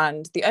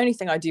 And the only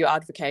thing I do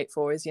advocate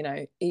for is, you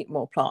know, eat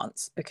more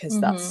plants, because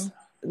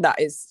that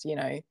is, you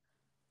know,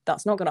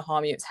 that's not going to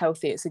harm you. It's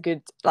healthy. It's a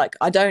good, like,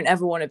 I don't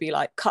ever want to be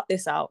like, cut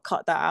this out,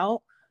 cut that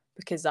out,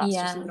 because that's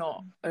just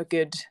not a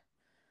good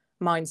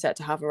mindset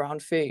to have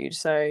around food.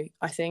 So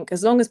I think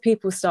as long as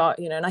people start,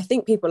 you know, and I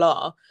think people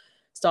are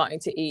starting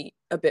to eat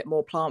a bit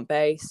more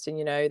plant-based, and,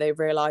 you know, they're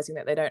realizing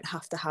that they don't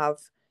have to have,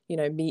 you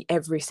know, meat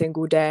every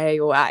single day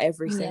or at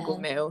every single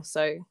meal.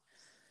 So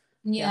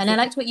and I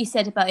liked what you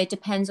said about it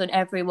depends on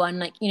everyone,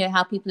 like, you know,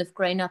 how people have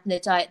grown up in the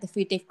diet, the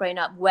food they've grown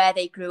up, where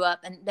they grew up,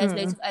 and there's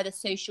loads of other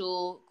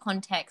social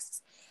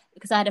contexts.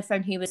 Because I had a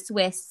friend who was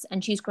Swiss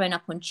and she's grown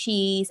up on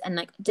cheese and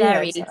like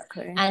dairy,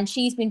 and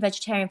she's been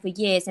vegetarian for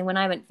years. And when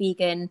I went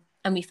vegan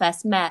and we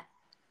first met,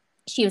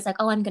 she was like,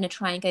 oh, I'm going to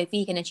try and go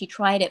vegan. And she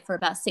tried it for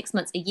about 6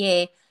 months, a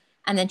year.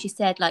 And then she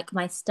said, like,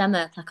 my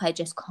stomach, like, I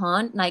just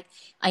can't, like,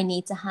 I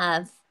need to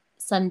have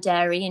some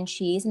dairy and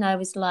cheese. And I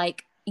was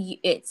like,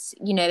 it's,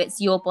 you know,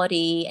 it's your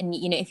body. And,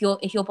 you know,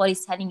 if your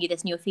body's telling you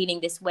this and you're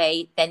feeling this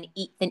way, then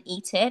eat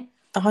it.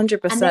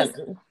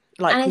 100%.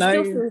 Like, and I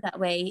still feel that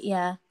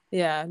way.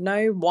 Yeah,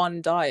 no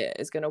one diet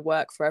is going to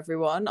work for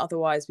everyone.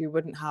 Otherwise, we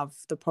wouldn't have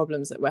the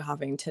problems that we're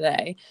having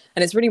today.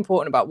 And it's really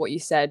important about what you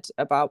said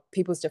about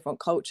people's different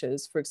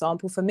cultures. For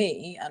example, for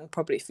me, and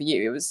probably for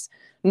you, it was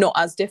not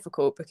as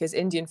difficult because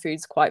Indian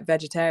food's quite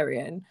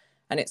vegetarian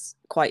and it's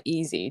quite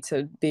easy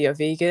to be a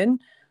vegan.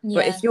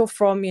 But if you're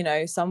from, you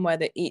know, somewhere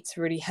that eats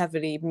really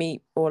heavily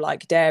meat or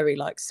like dairy,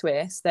 like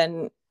Swiss,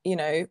 then, you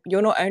know,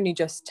 you're not only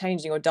just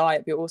changing your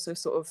diet, but you're also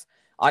sort of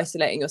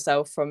isolating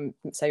yourself from,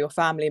 say, your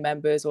family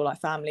members or like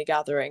family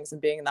gatherings,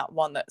 and being that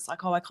one that's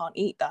like, oh, I can't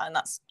eat that. And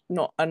that's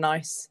not a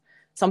nice,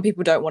 some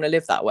people don't want to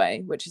live that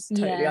way, which is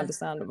totally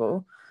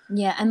understandable.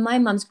 And my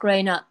mum's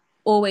grown up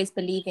always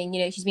believing,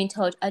 you know, she's been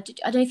told, I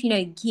don't know if you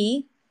know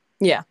ghee.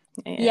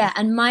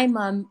 And my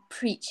mum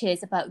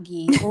preaches about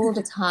ghee all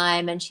the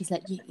time, and she's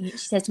like, she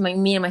says to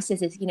me and my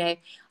sisters, you know, I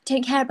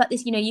don't care about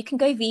this, you know, you can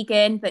go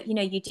vegan, but, you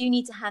know, you do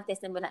need to have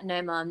this. And we're like,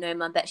 no mum,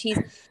 but she's,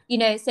 you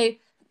know, so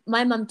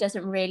my mum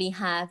doesn't really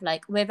have,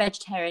 like, we're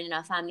vegetarian in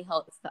our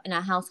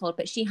household,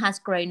 but she has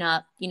grown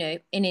up, you know,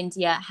 in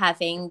India,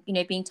 having, you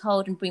know, being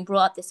told and being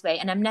brought up this way,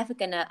 and I'm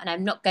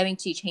not going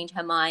to change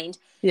her mind,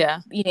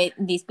 you know,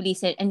 these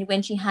beliefs. And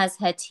when she has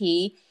her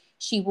tea,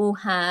 she will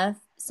have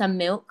some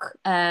milk,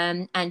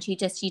 and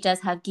she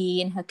does have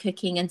ghee in her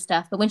cooking and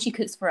stuff, but when she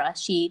cooks for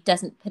us, she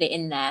doesn't put it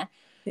in there.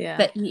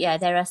 But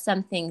there are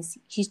some things,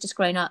 she's just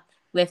grown up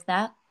with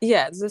that.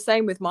 It's the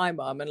same with my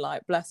mum, and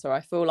like, bless her,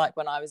 I feel like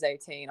when I was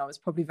 18 I was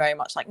probably very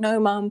much like, no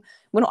mum,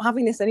 we're not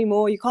having this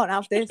anymore, you can't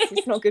have this,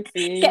 it's not good for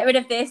you. Get rid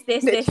of this.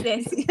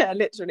 Yeah,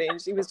 literally.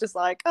 And she was just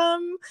like,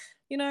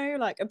 you know,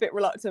 like a bit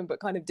reluctant, but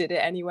kind of did it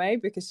anyway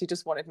because she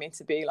just wanted me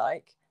to be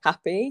like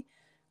happy.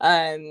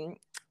 But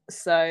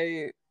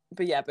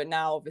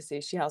now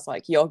obviously she has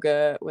like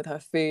yogurt with her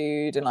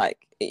food, and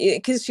like,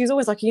 because she's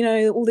always like, you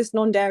know, all this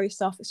non-dairy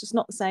stuff, it's just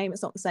not the same,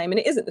 and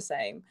it isn't the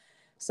same.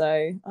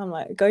 So I'm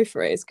like, go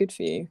for it, it's good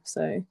for you.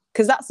 So,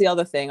 because that's the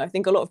other thing, I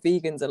think a lot of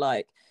vegans are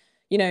like,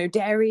 you know,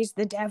 dairy's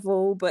the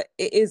devil, but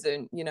it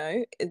isn't. You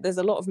know, there's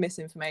a lot of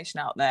misinformation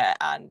out there,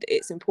 and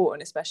it's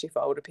important, especially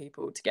for older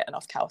people, to get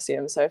enough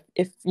calcium. So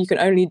if you can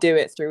only do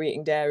it through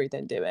eating dairy,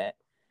 then do it.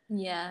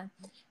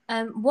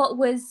 What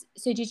was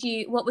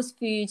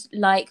food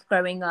like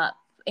growing up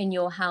in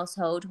your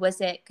household?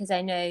 Was it, because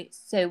I know,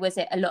 so was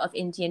it a lot of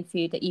Indian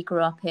food that you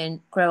grow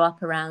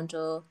up around?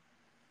 Or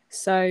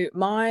so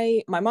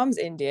my mum's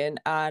Indian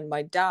and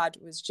my dad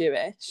was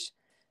Jewish,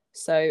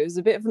 so it was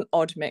a bit of an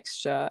odd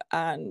mixture,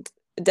 and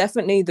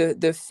definitely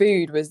the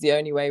food was the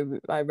only way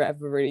I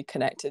ever really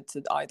connected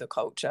to either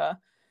culture.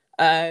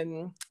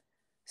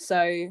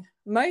 So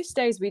most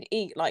days we'd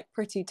eat like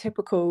pretty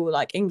typical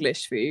like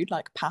English food,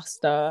 like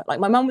pasta. Like,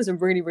 my mum was a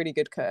really, really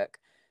good cook.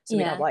 So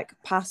we have like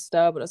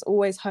pasta, but it's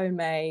always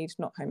homemade,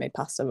 not homemade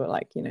pasta, but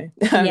like, you know.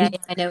 I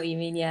know what you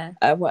mean,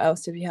 what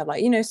else did we have?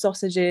 Like, you know,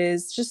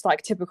 sausages, just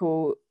like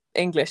typical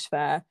English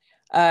fare.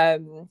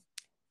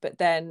 But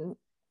then,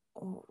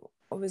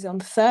 what was it, on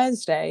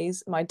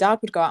Thursdays, my dad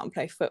would go out and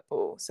play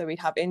football. So we'd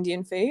have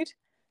Indian food.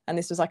 and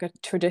this was like a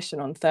tradition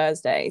on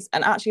Thursdays.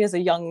 And actually, as a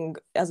young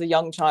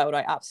child,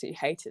 I absolutely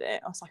hated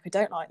it. I was like, I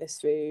don't like this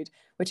food,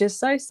 which is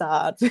so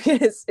sad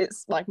because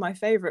it's like my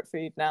favorite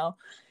food now.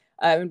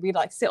 We'd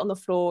like sit on the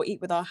floor,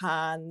 eat with our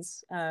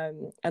hands,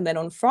 and then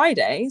on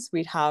Fridays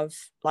we'd have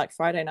like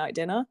Friday night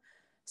dinner.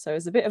 So it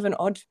was a bit of an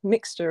odd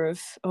mixture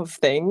of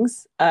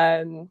things.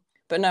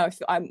 But no,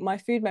 my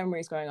food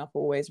memories growing up are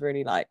always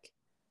really like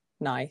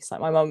nice. Like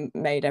my mum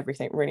made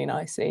everything really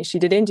nicely. She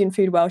did Indian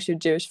food well, she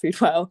did Jewish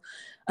food well.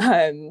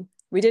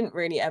 We didn't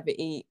really ever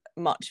eat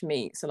much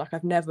meat, so like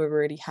I've never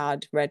really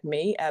had red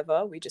meat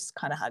ever. We just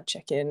kind of had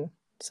chicken,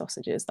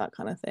 sausages, that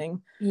kind of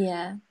thing.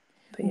 Yeah.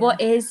 But,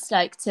 What is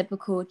like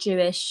typical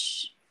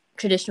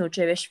traditional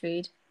Jewish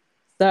food?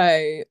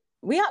 so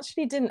we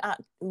actually didn't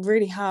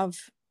really have,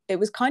 it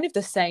was kind of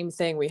the same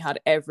thing we had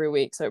every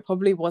week, so it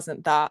probably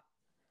wasn't that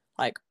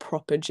like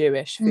proper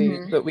Jewish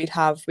food. But we'd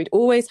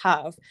always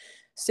have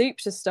soup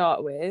to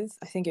start with.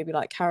 I think it'd be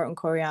like carrot and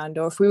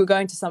coriander. If we were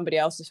going to somebody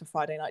else's for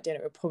Friday night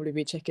dinner, it would probably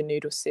be chicken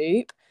noodle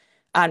soup,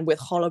 and with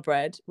challah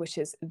bread, which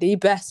is the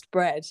best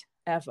bread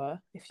ever.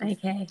 If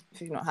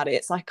you've not had it,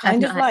 it's like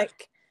kind of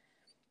like,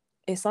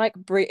 it's like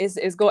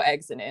it's got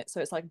eggs in it,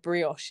 so it's like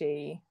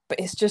brioche, but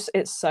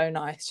it's so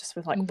nice, just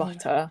with like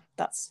butter.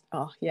 That's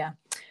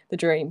the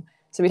dream.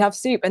 So we'd have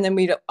soup, and then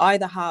we'd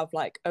either have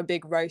like a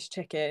big roast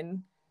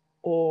chicken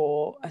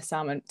or a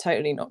salmon,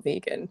 totally not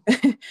vegan.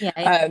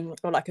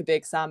 Or like a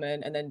big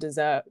salmon, and then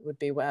dessert would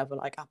be whatever,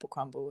 like apple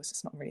crumbles.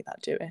 It's not really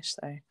that Jewish,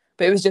 so,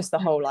 but it was just the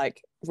whole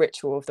like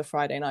ritual of the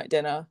Friday night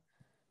dinner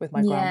with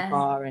my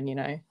grandpa,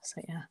 and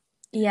so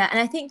yeah. And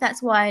I think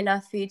that's why I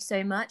love food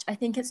so much. I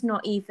think it's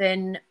not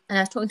even, and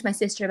I was talking to my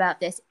sister about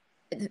this,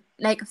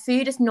 like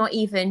food is not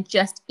even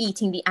just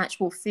eating the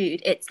actual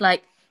food. It's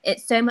like,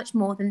 it's so much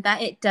more than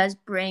that. It does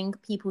bring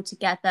people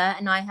together,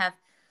 and I have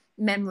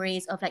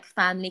memories of like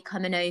family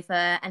coming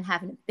over and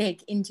having a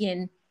big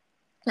Indian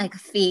like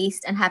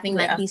feast and having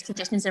like these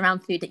traditions around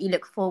food that you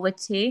look forward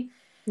to.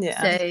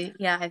 So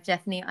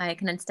I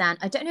can understand.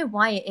 I don't know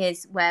why it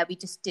is where we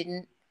just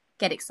didn't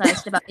get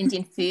excited about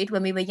Indian food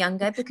when we were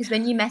younger, because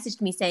when you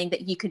messaged me saying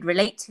that you could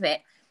relate to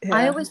it,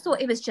 I always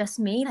thought it was just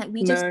me. Like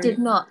we just did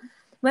not.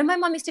 When my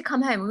mum used to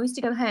come home, when we used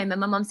to go home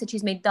and my mum said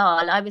she's made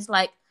dal, I was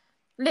like,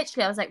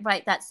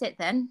 right, that's it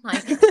then.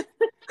 Like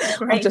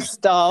I'll just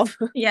starve.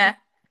 Yeah.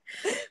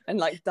 And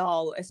like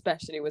dal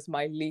especially was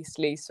my least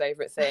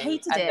favorite thing. I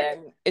hated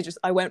it. Then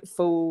I went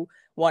full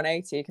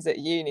 180, because at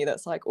uni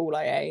that's like all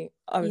I ate.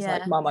 I was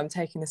like, Mum, I'm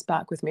taking this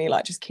back with me,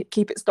 like just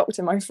keep it stocked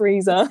in my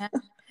freezer.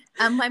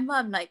 And my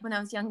mum, like when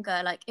I was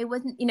younger, like it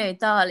wasn't,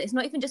 dal, it's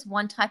not even just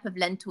one type of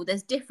lentil,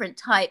 there's different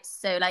types.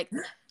 So like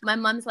my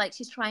mum's like,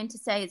 she's trying to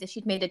say as if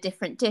she'd made a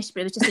different dish,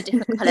 but it was just a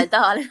different color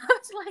dal. And I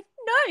was like,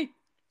 no,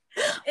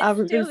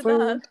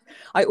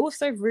 I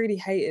also really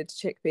hated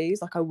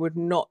chickpeas. Like I would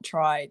not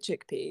try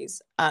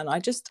chickpeas, and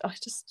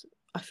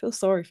I feel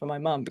sorry for my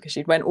mum, because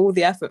she'd went all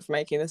the effort for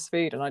making this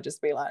food, and I'd just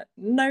be like,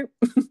 nope,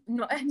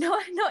 not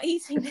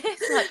eating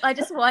this. Like I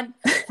just want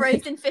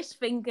frozen fish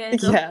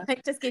fingers, or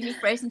like just give me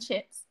frozen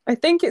chips. I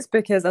think it's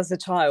because as a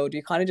child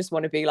you kind of just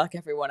want to be like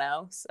everyone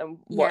else and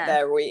what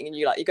they're all eating, and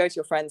you go to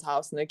your friend's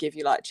house and they give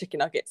you like chicken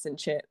nuggets and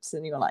chips,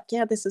 and you're like,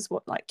 yeah, this is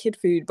what like kid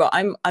food. But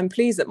I'm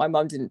pleased that my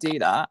mum didn't do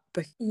that.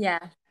 But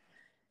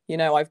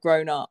I've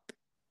grown up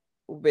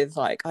with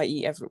like, I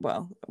eat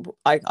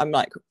I'm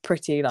like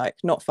pretty like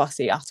not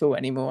fussy at all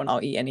anymore, and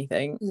I'll eat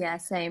anything.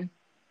 Same.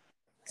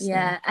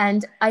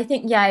 And I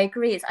think I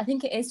agree. I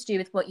think it is to do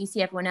with what you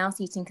see everyone else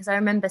eating, because I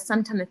remember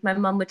sometimes my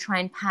mum would try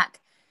and pack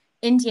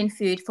Indian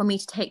food for me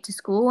to take to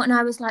school, and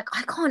I was like,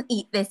 I can't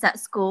eat this at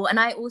school. And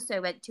I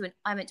also went to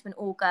an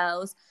all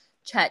girls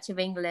Church of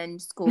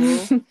England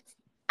school.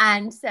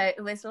 And so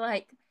it was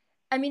like,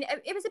 I mean,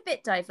 it was a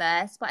bit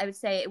diverse, but I would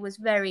say it was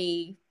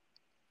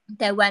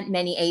there weren't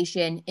many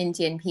Asian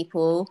Indian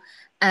people.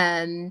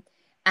 And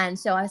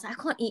so I was like,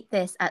 I can't eat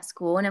this at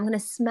school, and I'm going to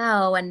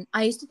smell. And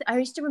I used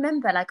to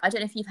remember, like, I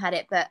don't know if you've had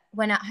it, but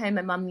when at home,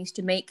 my mum used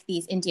to make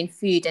these Indian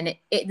food, and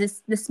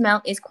the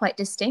smell is quite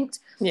distinct.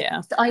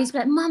 Yeah. So I used to be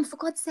like, Mum, for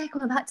God's sake,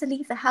 I'm about to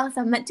leave the house.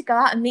 I'm meant to go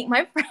out and meet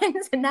my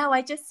friends. And now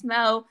I just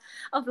smell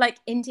of like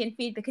Indian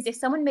food, because if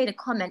someone made a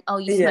comment, oh,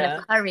 you smell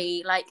of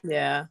curry, like,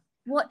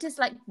 what does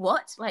like,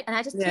 what? Like, and I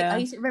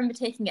used to remember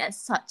taking it as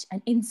such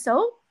an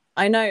insult.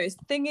 I know.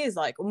 The thing is,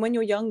 like, when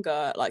you're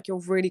younger, like, you're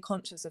really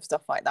conscious of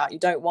stuff like that. You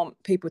don't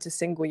want people to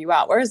single you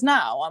out. Whereas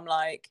now, I'm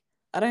like,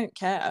 I don't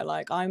care.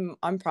 Like, I'm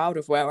proud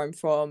of where I'm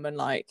from, and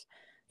like,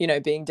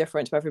 being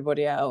different to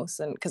everybody else.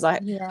 And because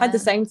I had the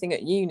same thing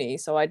at uni,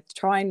 so I'd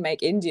try and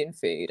make Indian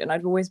food, and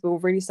I'd always be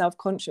really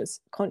self-conscious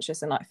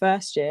in like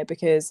first year,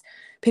 because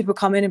people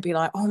come in and be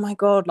like, oh my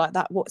God, like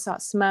that, what's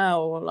that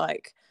smell? Or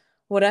like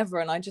whatever.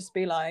 And I'd just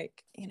be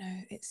like,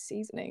 it's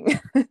seasoning.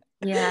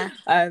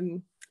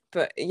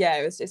 But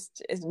it was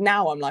just,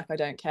 now I'm like, I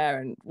don't care.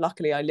 And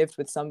luckily I lived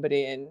with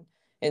somebody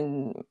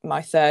in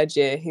my third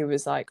year who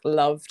was like,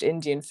 loved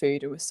Indian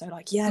food, and was so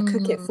like,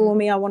 cook it for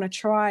me, I want to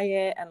try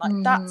it. And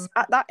like, that's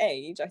at that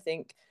age, I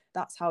think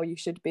that's how you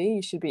should be.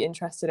 You should be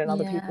interested in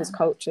other Yeah. people's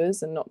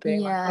cultures and not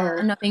being like, Yeah, oh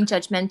and not being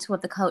judgmental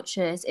of the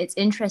cultures. It's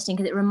interesting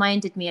because it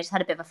reminded me, I just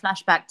had a bit of a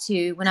flashback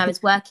to when I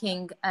was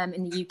working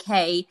in the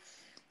UK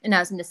and I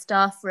was in the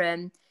staff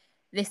room.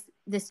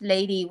 This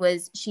lady I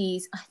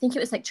think it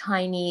was like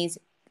Chinese.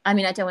 I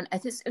mean, I think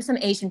it was some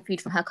Asian food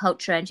from her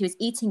culture, and she was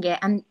eating it.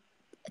 And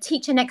a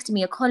teacher next to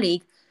me, a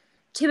colleague,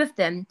 two of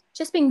them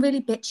just being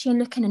really bitchy and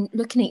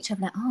looking at each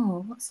other like,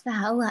 oh, what's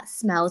that? Oh, that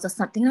smells or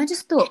something. And I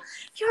just thought,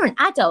 you're an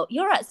adult,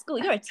 you're at school,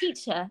 you're a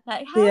teacher.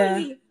 Like,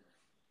 yeah,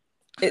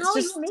 it's how are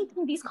you just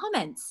making these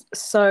comments?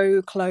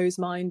 so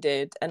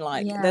close-minded, and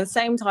like they're Yeah, the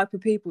same type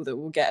of people that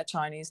will get a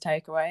Chinese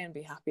takeaway and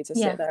be happy to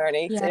yeah, sit there and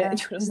eat it. yeah, And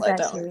you're just like,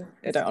 exactly.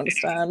 I don't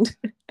understand.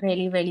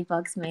 Really, really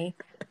bugs me.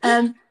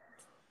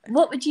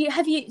 What would you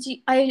have you, do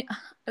you I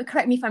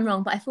correct me if I'm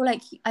wrong, but I feel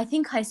like I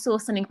think I saw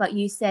something about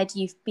you said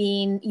you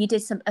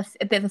did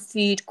a bit of a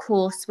food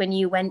course when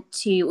you went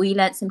to, or you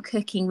learnt some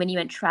cooking when you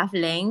went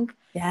traveling.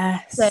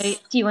 So Yes.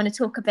 do you want to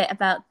talk a bit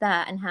about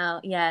that and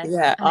how, yeah,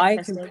 Yeah, I'm I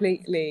interested.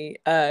 completely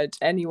urge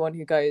anyone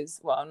who goes,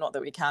 well, not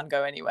that we can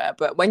go anywhere,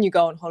 but when you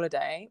go on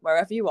holiday,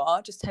 wherever you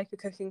are, just take a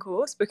cooking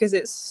course because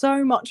it's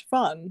so much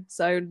fun.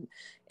 So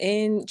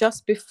in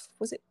just before,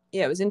 was it?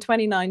 Yeah, it was in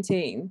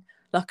 2019.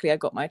 Luckily, I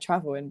got my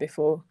travel in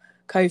before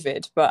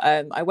COVID, but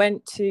I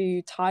went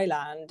to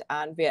Thailand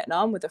and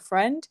Vietnam with a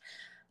friend,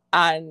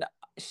 and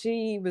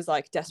she was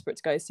like desperate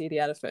to go see the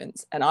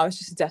elephants, and I was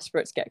just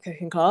desperate to get a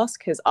cooking class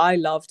because I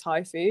love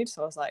Thai food.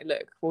 So I was like,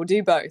 look, we'll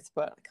do both,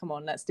 but come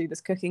on, let's do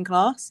this cooking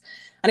class.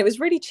 And it was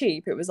really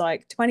cheap. It was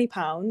like £20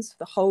 for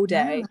the whole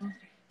day. Wow.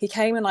 He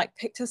came and like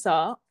picked us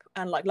up,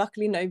 and like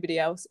luckily nobody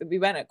else, we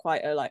went at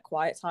quite a like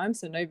quiet time,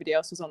 so nobody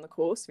else was on the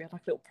course. We had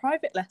like a little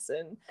private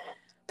lesson,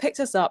 picked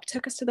us up,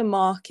 took us to the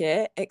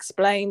market,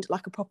 explained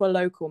like a proper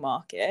local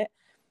market,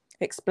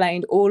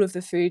 explained all of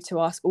the food to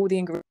us, all the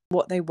ingredients,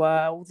 what they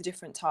were, all the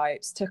different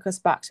types, took us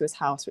back to his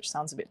house, which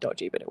sounds a bit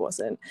dodgy, but it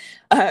wasn't,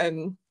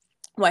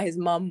 where his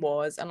mum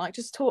was, and like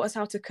just taught us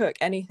how to cook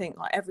anything,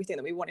 like everything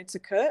that we wanted to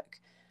cook.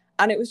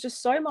 And it was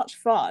just so much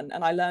fun,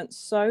 and I learned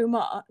so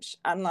much,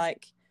 and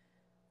like,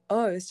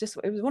 oh,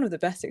 it was one of the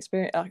best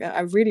experience. Like,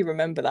 I really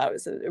remember that. It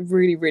was a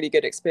really, really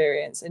good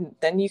experience. And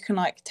then you can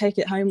like take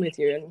it home with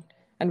you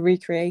and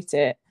recreate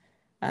it.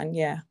 And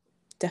yeah,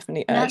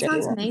 definitely urge That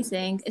sounds anyone.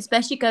 amazing,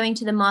 especially going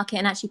to the market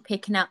and actually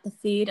picking out the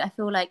food. I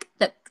feel like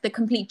the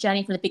complete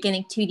journey from the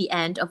beginning to the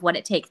end of what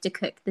it takes to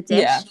cook the dish,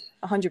 Yeah,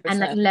 and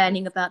like 100%.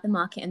 learning about the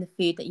market and the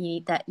food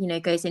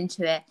that goes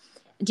into it.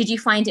 Did you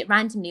find it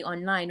randomly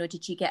online, or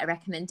did you get a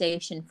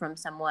recommendation from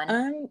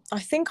someone? I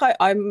think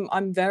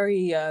I'm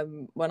very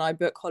when I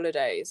book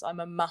holidays, I'm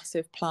a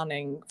massive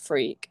planning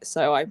freak.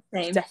 So I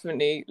Same.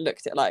 definitely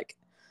looked at like,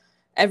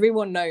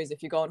 everyone knows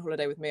if you go on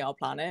holiday with me, I'll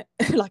plan it.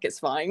 Like it's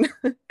fine.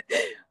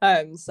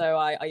 So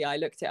I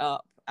looked it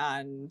up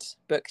and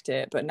booked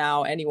it. But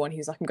now anyone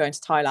who's like, I'm going to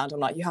Thailand, I'm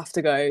like, you have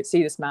to go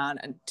see this man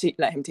and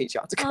let him teach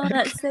you how to Oh, cook.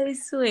 that's so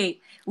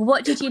sweet.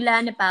 What did you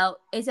learn about?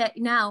 Is it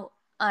now?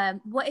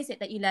 What is it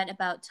that you learned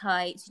about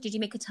Thai? So did you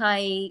make a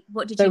Thai?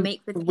 What did you So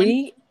make with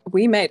him?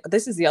 we made,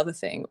 this is the other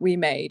thing, we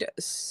made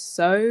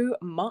so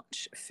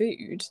much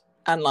food,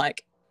 and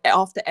like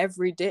after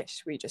every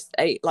dish we just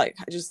ate, like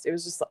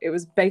it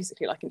was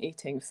basically like an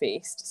eating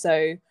feast.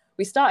 So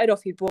we started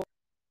off, he bought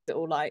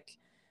all like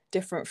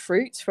different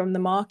fruits from the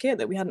market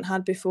that we hadn't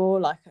had before,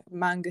 like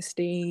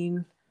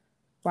mangosteen,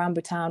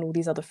 rambutan, all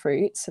these other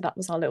fruits. So that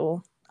was our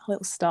little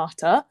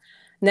starter.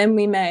 And then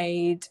we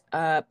made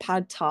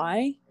pad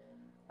thai,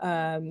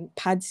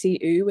 pad see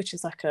ew, which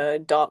is like a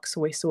dark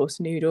soy sauce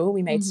noodle.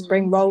 We made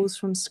spring rolls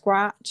from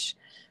scratch.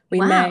 We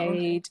Wow.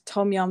 made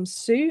tom yum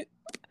soup.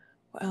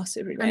 What else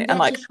did we I'm make? And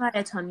yet to like, try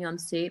a tom yum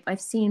soup.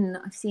 I've seen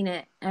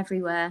it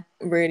everywhere.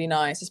 really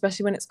nice,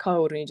 especially when it's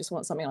cold and you just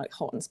want something like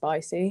hot and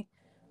spicy.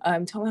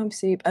 Tom yum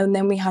soup. And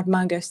then we had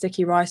mango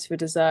sticky rice for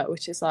dessert,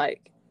 which is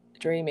like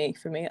dreamy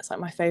for me. It's like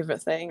my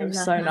favorite thing. I It was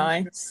love so mango.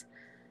 nice.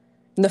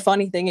 And the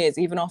funny thing is,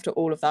 even after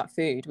all of that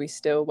food, we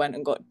still went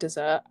and got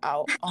dessert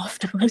out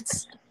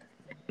afterwards.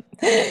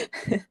 But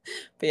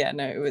yeah,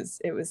 no, it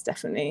was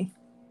definitely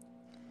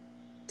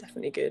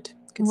good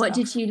What stuff.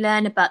 did you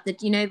learn about the?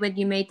 You know, when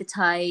you made the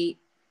Thai,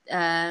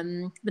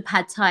 the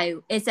pad Thai?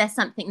 Is there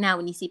something now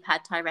when you see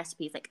pad Thai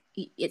recipes, like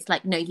it's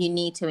like, no, you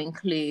need to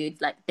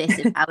include like this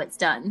is how it's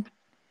done.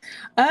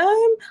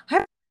 I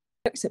haven't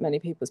looked at many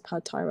people's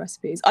pad thai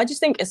recipes. I just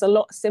think it's a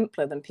lot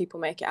simpler than people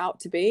make it out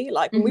to be.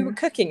 Like when we were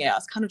cooking it, I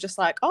was kind of just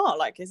like, oh,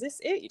 like, is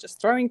this it? You're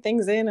just throwing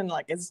things in and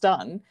like it's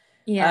done.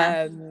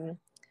 Yeah.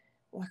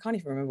 Well, I can't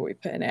even remember what we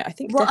put in it. I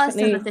think What are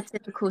some definitely, of the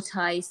typical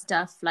Thai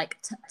stuff, like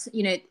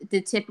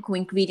the typical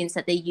ingredients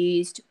that they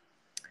used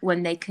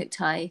when they cooked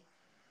Thai?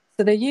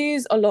 so they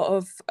use a lot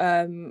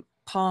of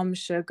palm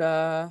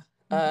sugar.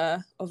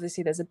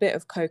 Obviously there's a bit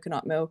of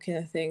coconut milk in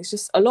the things,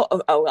 just a lot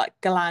of like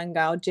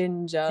galangal,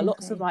 ginger,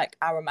 lots of Okay. like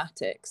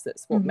aromatics.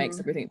 That's what makes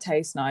everything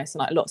taste nice. And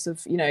like lots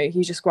of,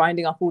 he's just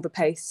grinding up all the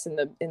pastes in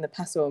the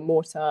pestle and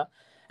mortar.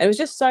 And it was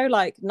just so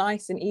like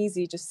nice and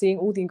easy, just seeing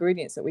all the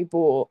ingredients that we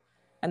bought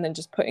and then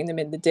just putting them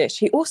in the dish.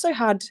 He also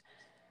had,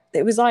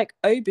 it was like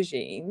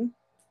aubergine,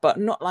 but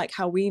not like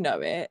how we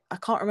know it. I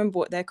can't remember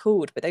what they're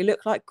called, but they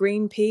look like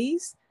green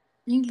peas.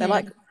 Okay. They're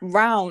like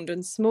round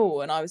and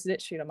small, and I was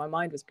literally like, my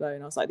mind was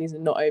blown. I was like, these are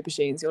not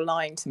aubergines, you're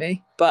lying to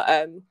me.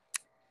 But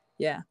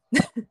yeah.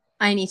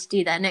 I need to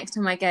do that next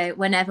time I go,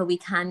 whenever we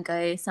can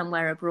go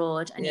somewhere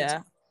abroad. I need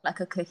to like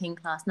a cooking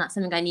class, and that's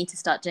something I need to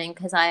start doing,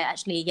 because I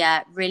actually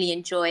really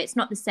enjoy it. It's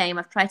not the same.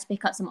 I've tried to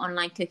pick up some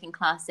online cooking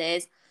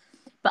classes,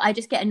 but I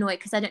just get annoyed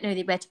because I don't know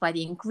where to buy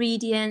the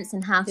ingredients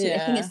and how to.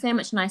 I think it's so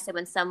much nicer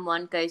when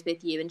someone goes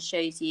with you and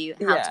shows you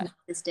how to make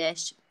this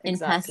dish in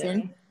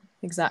person.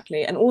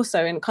 Exactly. And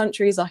also in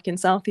countries like in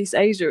Southeast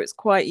Asia, it's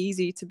quite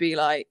easy to be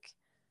like,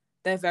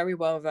 they're very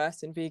well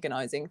versed in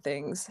veganizing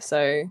things.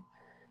 So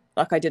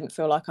like, I didn't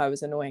feel like I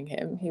was annoying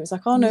him. He was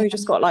like, oh no, you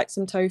just got like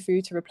some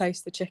tofu to replace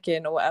the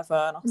chicken or whatever.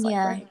 And I was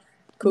like, great,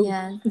 cool.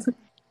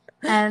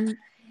 Yeah.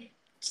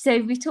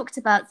 So we've talked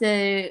about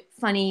the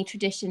funny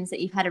traditions that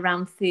you've had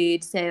around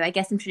food. So I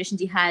guess some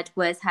traditions you had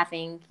was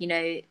having, you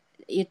know,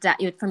 your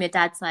from your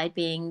dad's side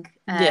being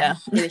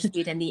Jewish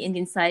food, and the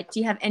Indian side. Do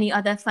you have any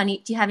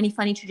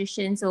funny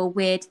traditions or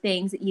weird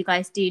things that you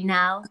guys do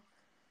now?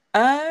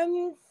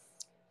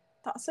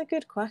 That's a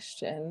good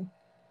question.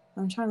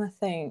 I'm trying to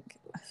think.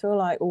 I feel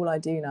like all I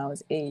do now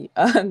is eat.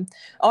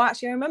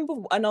 Actually, I remember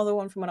another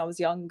one from when I was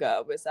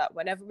younger was that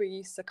whenever we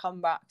used to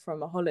come back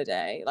from a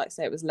holiday, like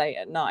say it was late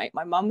at night,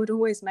 my mum would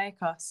always make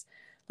us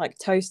like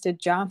toasted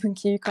jam and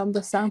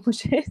cucumber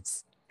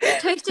sandwiches.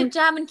 Toasted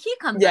jam and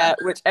cucumber? Yeah,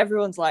 which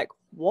everyone's like,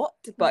 what?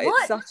 But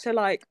it's such a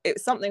like,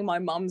 it's something my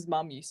mum's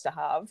mum used to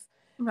have.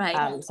 Right.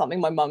 And something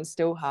my mum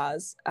still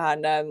has.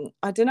 And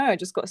I don't know, I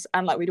just got,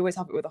 and like we'd always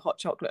have it with a hot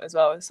chocolate as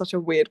well. It's such a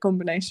weird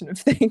combination of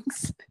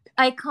things.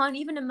 I can't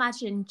even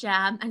imagine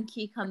jam and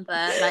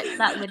cucumber. Like,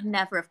 that would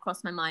never have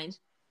crossed my mind.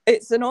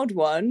 It's an odd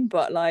one,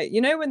 but like, you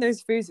know, when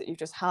those foods that you've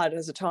just had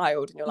as a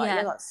child and you're like,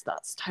 yeah,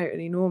 that's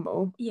totally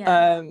normal.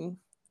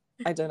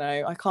 I don't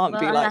know, I can't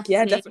be like,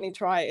 definitely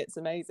try it, it's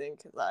amazing,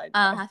 because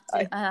I'll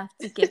have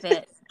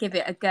to give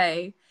it a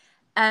go.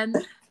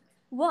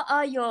 What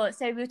are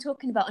so we were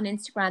talking about on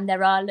Instagram,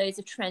 there are loads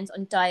of trends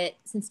on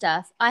diets and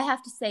stuff. I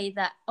have to say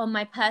that on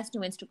my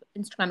personal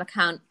Instagram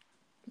account,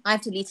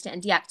 I've deleted it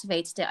and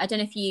deactivated it. I don't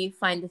know if you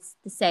find this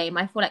the same.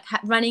 I feel like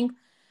running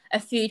a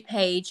food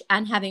page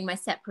and having my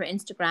separate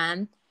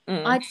Instagram,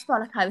 I just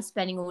felt like I was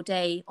spending all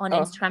day on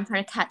Instagram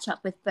trying to catch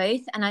up with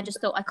both, and I just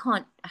thought I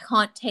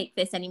can't take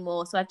this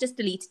anymore, so I've just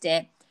deleted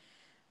it.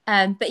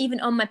 But even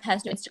on my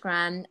personal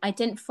Instagram, I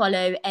didn't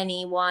follow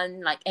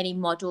anyone, like any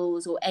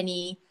models or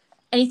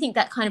anything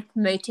that kind of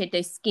promoted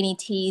those skinny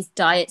teas,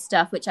 diet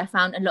stuff, which I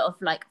found a lot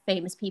of like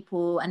famous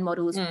people and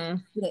models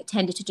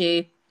tended to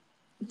do.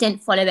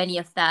 Didn't follow any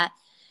of that.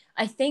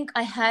 I think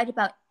I heard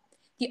about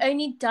the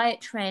only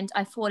diet trend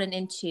I've fallen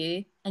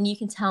into, and you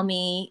can tell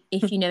me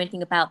if you know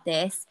anything about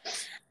this,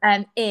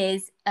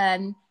 is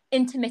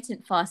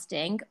intermittent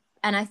fasting.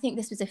 And I think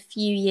this was a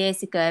few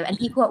years ago, and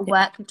people at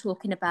work were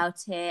talking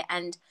about it,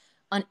 and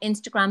on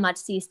Instagram I'd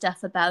see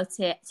stuff about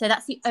it. So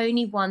that's the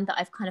only one that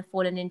I've kind of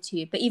fallen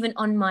into. But even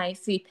on my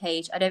food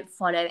page, I don't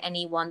follow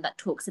anyone that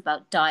talks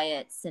about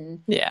diets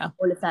and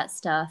all of that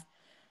stuff.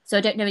 So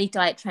I don't know any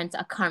diet trends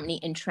that are currently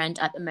in trend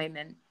at the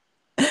moment.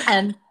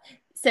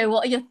 So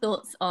what are your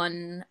thoughts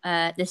on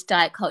this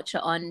diet culture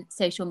on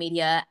social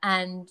media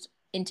and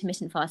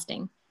intermittent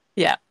fasting?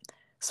 Yeah.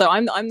 So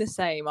I'm the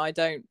same.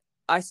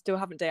 I still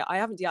haven't I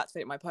haven't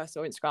deactivated my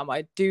personal Instagram.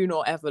 I do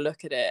not ever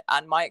look at it.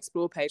 And my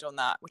explore page on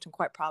that, which I'm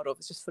quite proud of,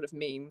 is just full of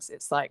memes.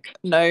 It's like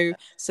no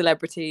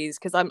celebrities,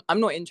 because I'm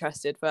not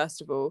interested,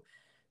 first of all.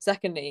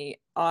 Secondly,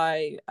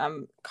 I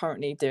am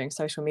currently doing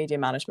social media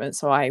management,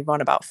 so I run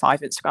about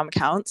 5 Instagram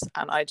accounts,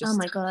 and I just, oh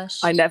my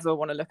gosh, I never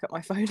want to look at my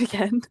phone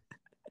again.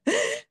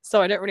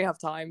 So I don't really have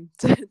time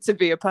to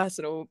be a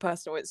personal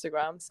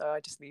Instagram, so I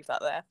just leave that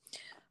there.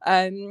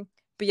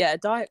 But yeah,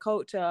 diet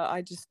culture,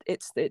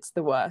 it's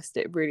the worst.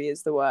 It really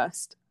is the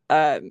worst.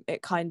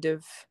 It kind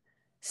of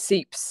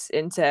seeps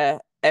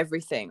into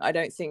everything. I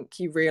don't think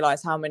you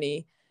realize how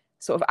many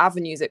sort of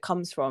avenues it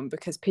comes from,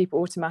 because people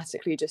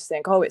automatically just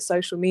think, oh, it's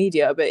social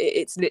media, but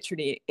it's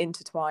literally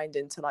intertwined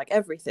into like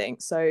everything.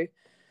 So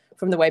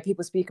from the way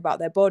people speak about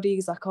their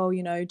bodies, like, oh,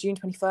 you know, June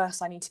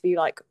 21st, I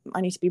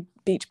need to be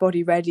beach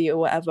body ready or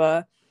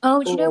whatever.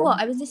 Oh, do you know what?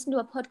 I was listening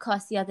to a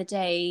podcast the other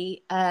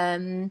day.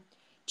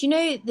 Do you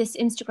know this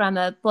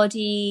Instagrammer,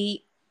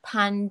 Body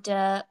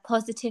Panda,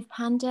 Positive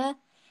Panda?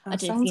 I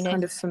don't know if you know.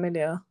 Kind of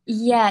familiar.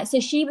 Yeah, so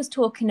she was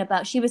on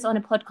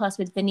a podcast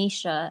with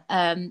Venetia.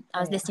 I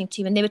was listening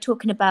to, and they were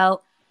talking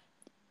about,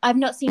 I've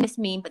not seen this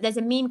meme, but there's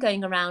a meme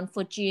going around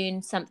for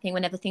June something,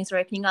 whenever things are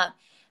opening up.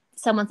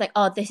 Someone's like,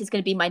 oh, this is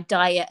going to be my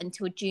diet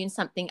until June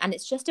something, and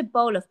it's just a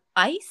bowl of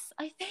ice,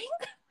 I think.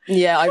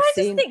 Yeah, I've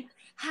seen.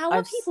 How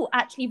are people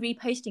actually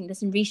reposting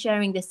this and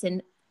resharing this?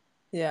 And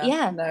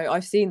no,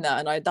 I've seen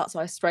that, and that's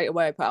why I straight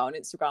away put out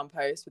an Instagram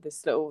post with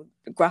this little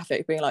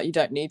graphic being like, you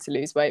don't need to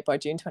lose weight by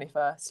June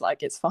 21st,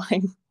 like it's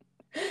fine.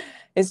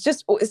 it's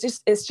just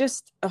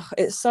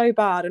it's so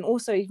bad. And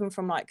also, even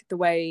from like the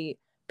way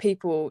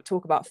people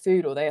talk about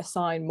food, or they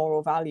assign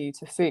moral value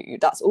to food,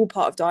 that's all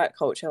part of diet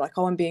culture. Like,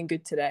 oh, I'm being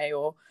good today,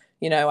 or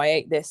you know, I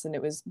ate this and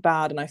it was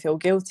bad and I feel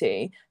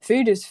guilty.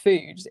 Food is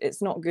food.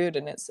 It's not good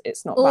and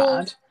it's not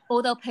bad.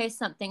 Or they'll post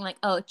something like,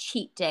 oh,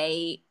 cheat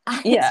day. And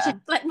it's Yeah. just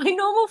like my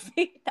normal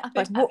food that I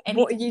Like, would have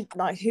what are you,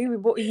 like,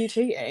 what are you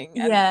cheating?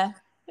 And, yeah.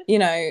 you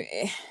know,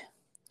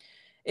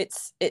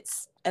 it's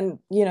and,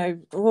 you know,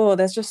 oh,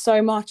 there's just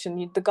so much.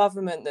 And the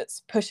government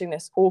that's pushing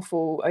this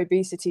awful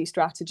obesity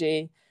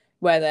strategy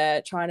where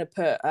they're trying to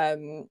put I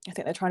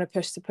think they're trying to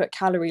push to put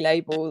calorie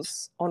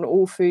labels on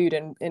all food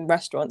in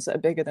restaurants that are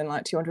bigger than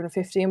like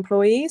 250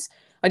 employees.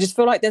 I just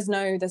feel like there's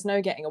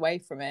no getting away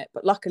from it,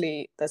 but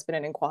luckily there's been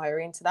an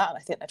inquiry into that and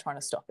I think they're trying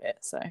to stop it,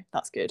 so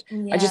that's good.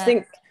 I just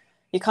think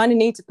you kind of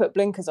need to put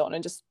blinkers on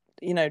and just,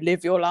 you know,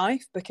 live your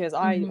life, because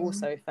I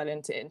also fell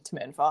into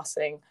intermittent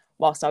fasting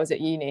whilst I was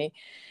at uni.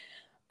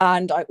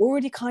 And I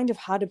already kind of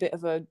had a bit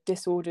of a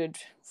disordered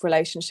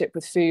relationship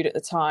with food at the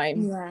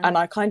time. Yeah. And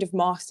I kind of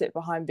masked it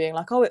behind being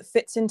like, oh, it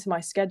fits into my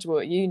schedule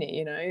at uni,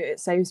 you know, it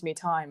saves me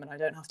time and I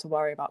don't have to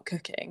worry about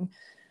cooking.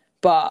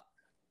 But,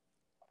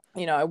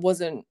 you know, I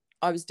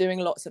was doing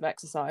lots of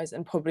exercise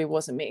and probably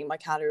wasn't meeting my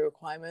calorie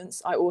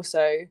requirements. I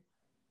also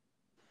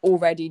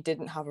already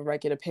didn't have a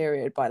regular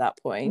period by that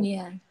point.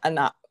 Yeah. And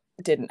that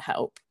didn't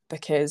help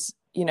because,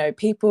 you know,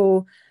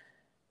 people,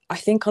 I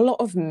think a lot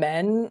of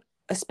men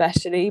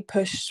especially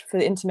push for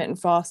the intermittent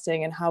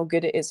fasting and how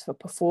good it is for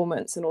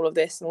performance and all of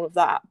this and all of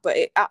that, but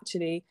it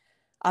actually,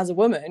 as a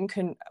woman,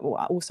 can,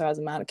 well, also as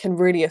a man, can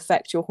really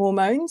affect your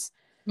hormones.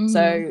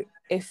 So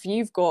if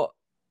you've got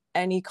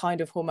any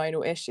kind of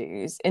hormonal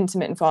issues,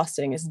 intermittent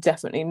fasting is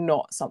definitely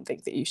not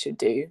something that you should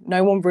do.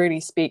 No one really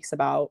speaks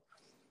about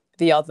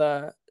the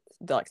other,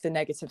 like the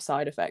negative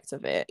side effects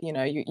of it. You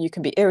know, you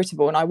can be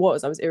irritable, and I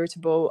was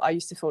irritable. I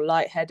used to feel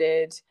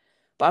lightheaded,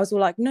 but I was all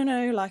like,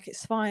 no, like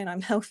it's fine,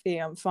 I'm healthy,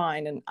 I'm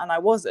fine, and I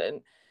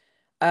wasn't.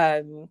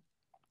 And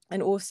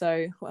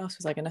also, what else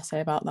was I going to say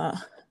about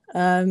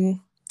that?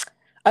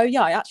 Oh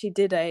yeah, I actually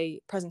did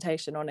a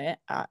presentation on it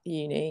at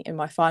uni in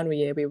my final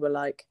year. We were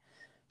like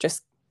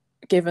just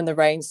given the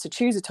reins to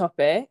choose a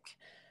topic,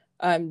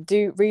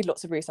 read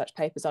lots of research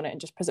papers on it, and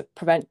just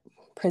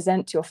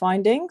present your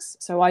findings.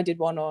 So I did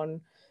one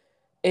on,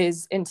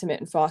 is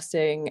intermittent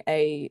fasting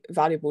a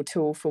valuable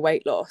tool for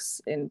weight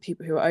loss in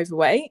people who are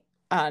overweight?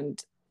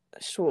 And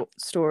short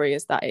story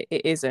is that it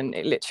isn't.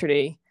 It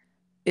literally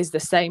is the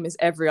same as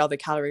every other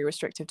calorie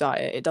restrictive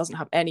diet. It doesn't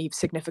have any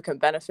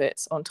significant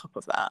benefits on top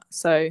of that.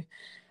 So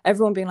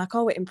everyone being like,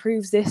 oh, it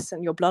improves this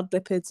and your blood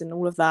lipids and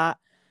all of that,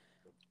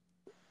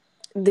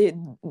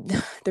 the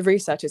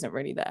research isn't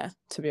really there,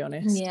 to be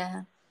honest.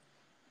 Yeah,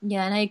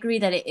 and I agree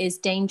that it is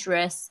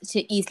dangerous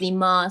to easily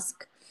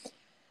mask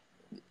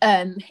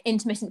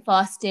intermittent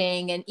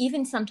fasting, and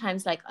even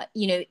sometimes like,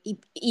 you know,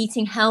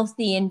 eating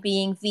healthy and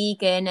being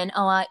vegan, and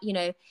you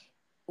know,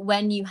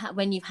 when you've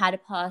had a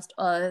past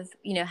of,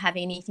 you know,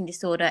 having an eating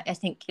disorder, I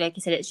think, like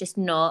you said, it's just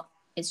not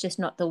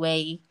the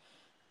way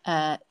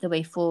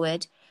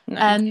forward.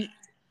 No.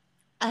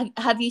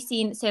 Have you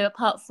seen, so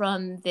apart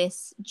from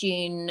this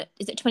June,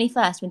 is it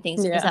 21st when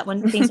things, is that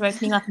when things are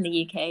opening up in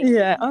the UK?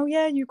 Yeah. Oh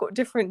yeah, you've got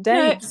different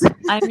dates. No,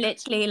 I'm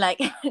literally like,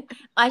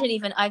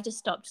 I've just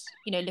stopped,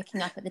 you know,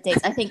 looking up at the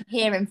dates. I think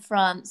here in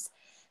France,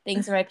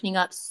 things are opening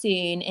up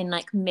soon in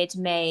like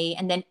mid-May,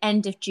 and then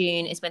end of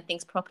June is when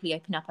things properly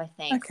open up, I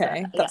think.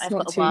 Okay, so, that's I've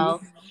got a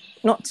while.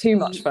 Not too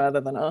much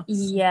further than us.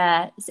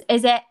 Yeah.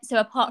 Is it, so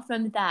apart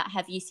from that,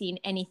 have you seen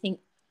anything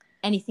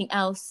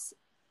else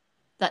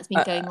that's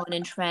been going on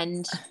in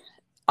trend?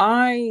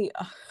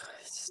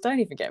 Just don't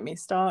even get me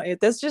started.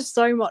 There's just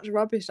so much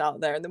rubbish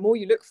out there, and the more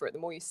you look for it, the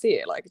more you see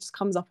it. Like, it just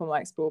comes up on my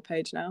explore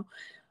page now.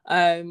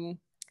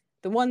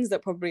 The ones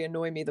that probably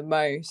annoy me the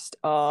most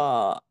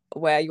are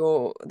where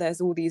there's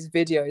all these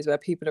videos where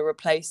people are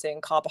replacing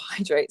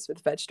carbohydrates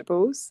with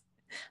vegetables.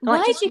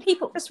 Why do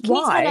people,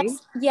 why?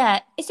 Yeah,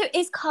 so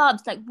is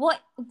carbs like,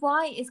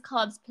 why is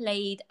carbs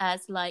played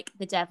as like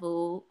the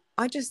devil?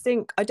 I just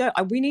think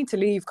we need to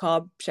leave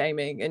carb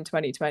shaming in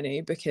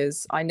 2020,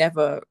 because I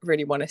never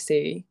really want to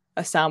see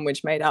a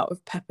sandwich made out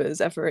of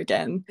peppers ever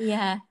again.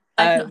 Yeah.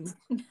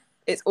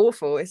 It's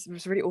awful. It's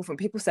really awful. And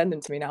people send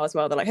them to me now as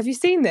well. They're like, have you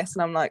seen this?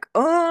 And I'm like,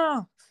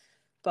 oh.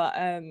 But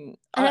and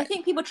I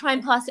think people try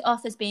and pass it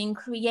off as being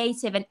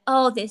creative and,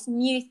 this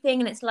new thing,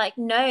 and it's like,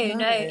 no.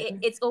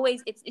 It's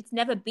always, it's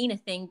never been a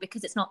thing,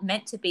 because it's not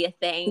meant to be a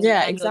thing.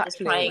 Yeah, and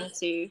exactly. You're just trying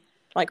to,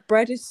 like,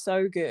 bread is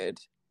so good.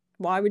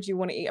 Why would you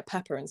want to eat a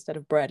pepper instead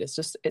of bread? It's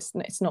just,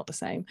 it's not the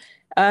same.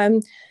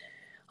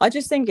 I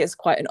just think it's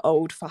quite an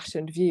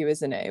old-fashioned view,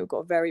 isn't it? We've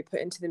got very put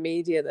into the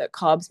media that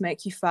carbs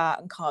make you fat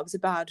and carbs are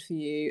bad for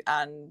you,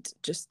 and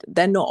just,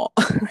 they're not.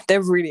 They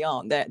really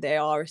aren't. They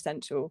are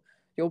essential.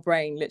 Your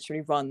brain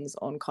literally runs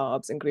on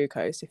carbs and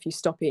glucose. If you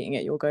stop eating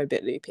it, you'll go a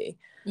bit loopy.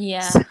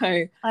 Yeah.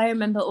 So I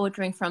remember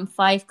ordering from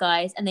Five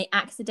Guys, and they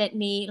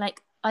accidentally,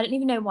 like, I don't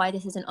even know why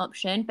this is an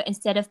option, but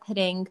instead of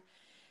putting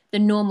the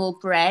normal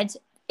bread,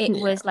 it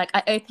was like,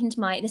 I opened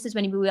this is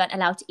when we weren't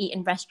allowed to eat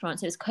in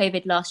restaurants. It was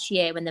COVID last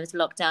year when there was a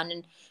lockdown.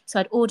 And so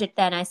I'd ordered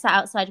then. I sat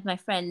outside with my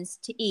friends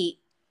to eat.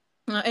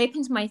 And I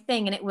opened my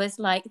thing and it was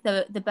like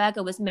the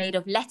burger was made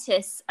of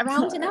lettuce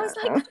around, and I was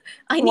like,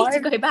 I need Why?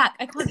 to go back.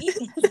 I can't eat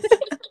this.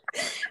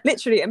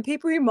 Literally, and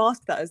people who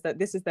mask that as that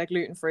this is their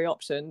gluten-free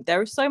option.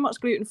 There is so much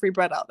gluten-free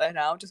bread out there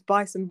now. Just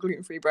buy some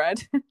gluten-free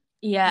bread.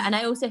 Yeah, and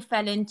I also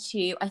fell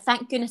into, I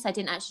thank goodness I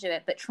didn't actually do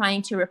it, but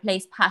trying to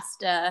replace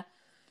pasta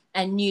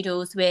and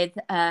noodles with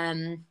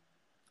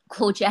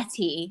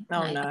courgette.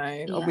 Oh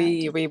no.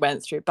 Yeah, We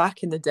went through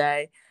back in the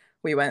day,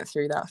 we went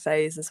through that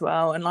phase as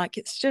well. And like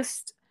it's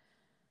just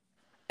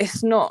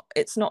it's not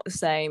the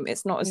same.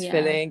 It's not as yeah,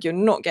 filling. You're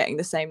not getting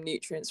the same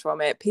nutrients from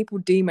it. People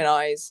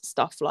demonize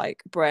stuff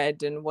like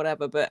bread and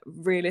whatever, but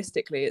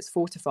realistically it's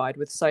fortified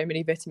with so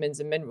many vitamins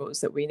and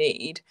minerals that we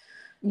need.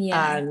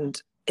 yeah.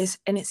 And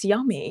it's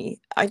yummy.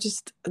 I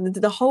just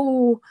the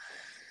whole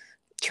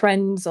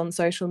trends on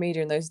social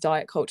media and those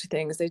diet culture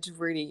things, they just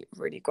really,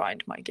 really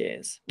grind my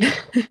gears.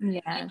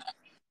 Yeah.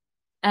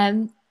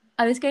 I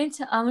wanted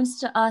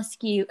to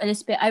ask you a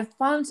little bit. I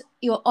found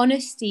your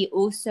honesty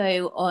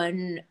also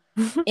on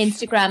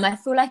Instagram. I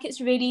feel like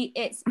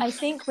I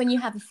think when you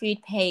have a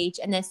food page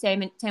and there's so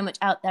much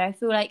out there, I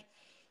feel like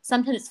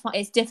sometimes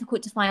it's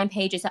difficult to find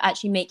pages that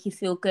actually make you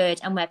feel good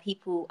and where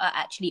people are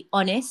actually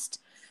honest.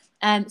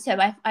 So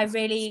I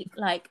really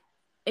like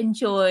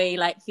enjoy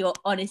like your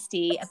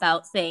honesty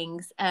about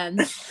things.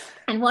 And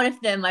one of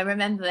them I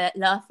remember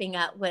laughing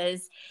at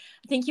was,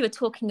 I think you were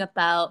talking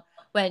about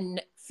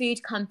when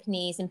food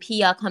companies and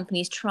PR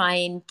companies try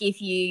and give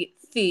you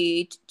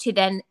food to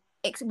then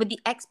with the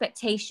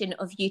expectation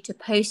of you to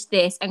post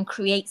this and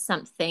create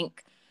something.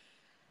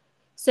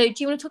 So do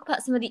you want to talk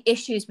about some of the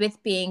issues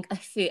with being a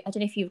food, I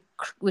don't know if you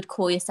would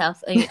call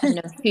yourself I don't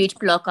know, a food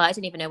blogger. I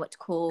don't even know what to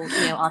call,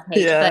 our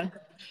page, Yeah,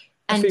 but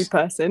a and food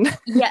person.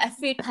 yeah, a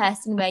food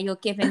person where you're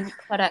given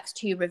products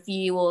to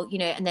review, or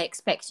and they're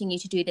expecting you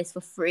to do this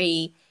for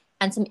free,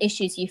 and some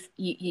issues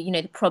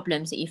the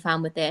problems that you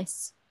found with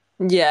this.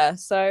 Yeah,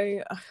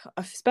 so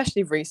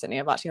especially recently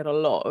I've actually had a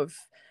lot of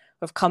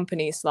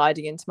companies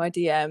sliding into my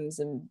DMs,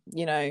 and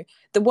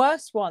the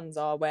worst ones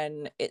are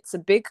when it's a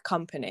big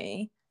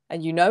company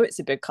and it's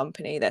a big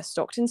company, they're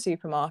stocked in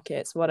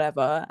supermarkets,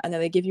 whatever, and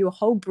then they give you a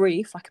whole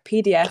brief like a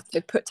PDF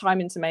they put time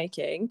into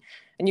making,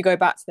 and you go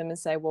back to them and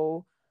say,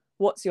 well,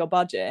 what's your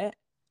budget?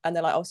 And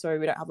they're like, oh, sorry,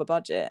 we don't have a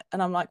budget.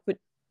 And I'm like, but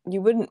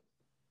you wouldn't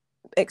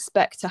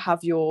expect to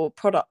have your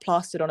product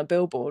plastered on a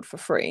billboard for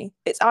free.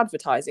 It's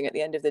advertising at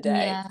the end of the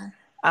day. Yeah,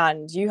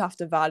 And you have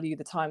to value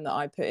the time that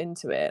I put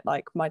into it.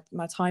 Like my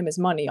time is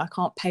money. I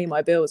can't pay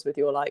my bills with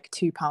your like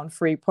 £2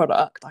 free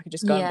product. I could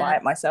just go and buy yeah,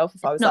 it myself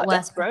if I it's was not that worth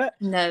desperate.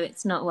 no,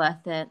 it's not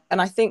worth it.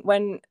 And I think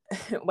when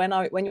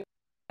you're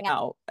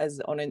out as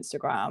on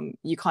Instagram,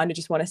 you kind of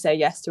just want to say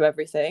yes to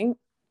everything,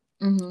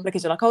 Mm-hmm.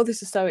 because you're like, oh,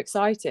 this is so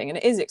exciting. And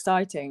it is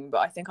exciting,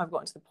 but I think I've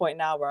gotten to the point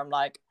now where I'm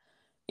like,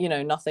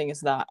 nothing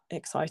is that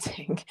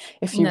exciting.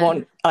 If you No,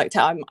 want, like,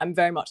 I'm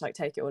very much like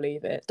take it or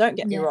leave it. Don't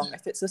get me yeah, wrong.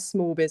 If it's a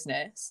small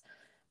business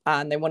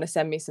and they want to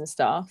send me some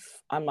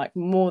stuff, I'm like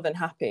more than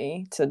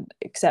happy to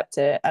accept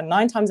it. And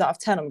 9 times out of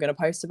 10, I'm going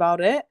to post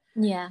about it.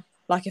 yeah,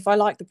 Like if I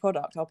like the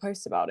product, I'll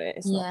post about it.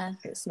 yeah,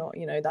 It's not,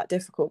 that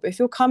difficult. But if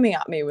you're coming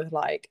at me with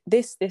like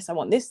this, I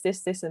want this,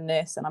 and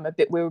this, and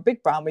we're a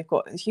big brand, we've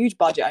got a huge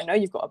budget. I know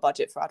you've got a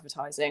budget for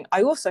advertising.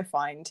 I also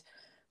find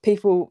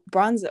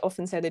brands that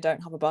often say they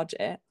don't have a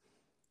budget,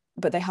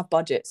 but they have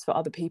budgets for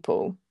other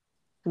people.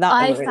 That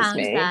I annoys found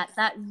me.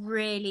 that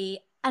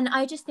really, and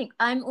I just think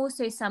I'm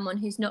also someone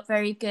who's not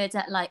very good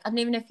at, like, I don't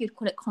even know if you'd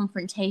call it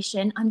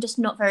confrontation. I'm just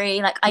not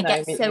very, like, I No,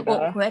 get me so either.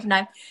 awkward, and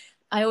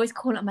I always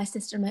call up my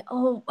sister. I'm like,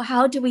 oh,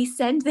 how do we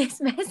send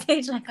this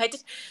message? Like,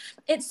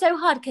 it's so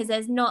hard because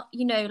there's not,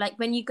 like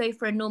when you go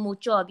for a normal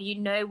job,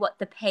 what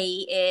the pay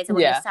is and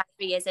what your Yeah,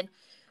 salary is. And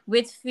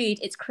with food,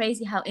 it's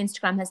crazy how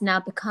Instagram has now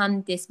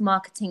become this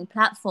marketing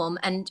platform.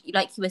 And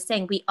like you were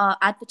saying, we are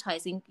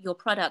advertising your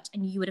product,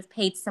 and you would have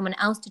paid someone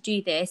else to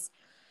do this.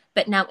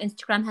 But now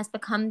Instagram has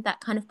become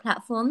that kind of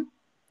platform.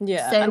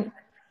 yeah, So, and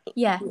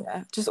yeah,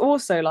 yeah, just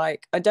also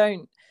like I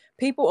don't.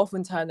 People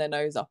often turn their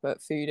nose up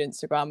at food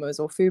Instagrammers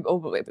or food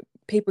or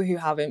people who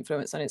have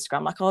influence on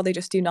Instagram, like, oh, they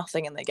just do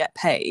nothing and they get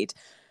paid.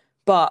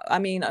 But I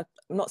mean, I'm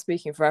not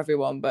speaking for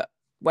everyone, but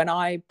when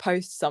I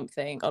post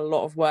something, a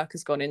lot of work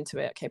has gone into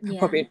it. Okay, yeah,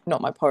 probably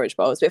not my porridge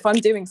bowls, but if I'm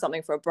doing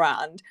something for a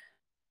brand,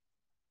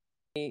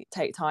 I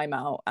take time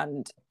out,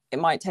 and it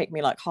might take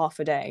me like half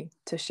a day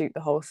to shoot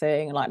the whole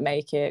thing and like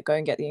make it, go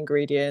and get the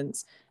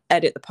ingredients,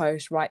 edit the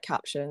post, write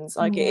captions.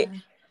 Like yeah.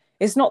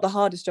 it's not the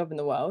hardest job in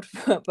the world,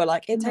 but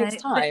like it No,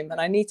 takes but time, and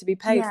I need to be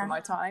paid for yeah. my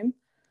time.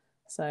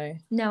 So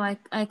No,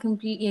 I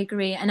completely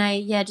agree. And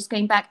just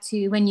going back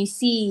to when you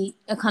see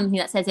a company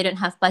that says they don't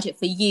have budget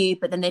for you,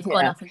 but then they've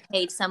gone yeah, off and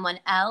paid someone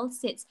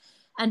else,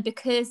 and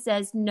because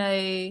there's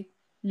no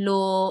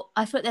law,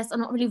 I feel like there's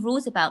not really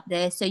rules about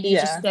this. So you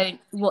just yeah, don't,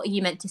 what are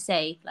you meant to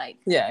say? Like,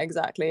 yeah,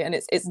 exactly. And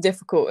it's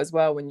difficult as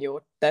well when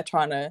they're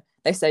trying to,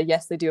 they say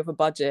yes, they do have a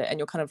budget, and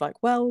you're kind of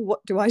like, well,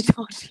 what do I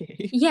charge you?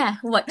 yeah,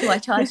 what do I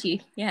charge you?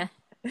 Yeah.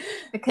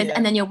 Because, Yeah,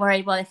 and then you're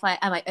worried, well,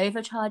 am I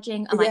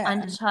overcharging? Am I yeah,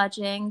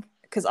 undercharging?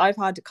 because I've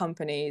had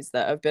companies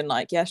that have been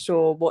like, yeah,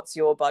 sure, what's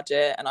your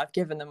budget? And I've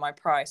given them my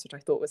price, which I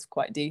thought was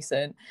quite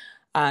decent,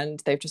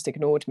 and they've just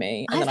ignored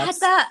me. And I've then had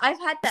that. I've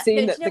had that.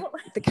 seen No, that do you know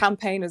what? the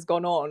campaign has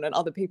gone on and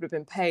other people have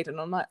been paid,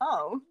 and I'm like,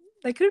 oh,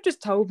 they could have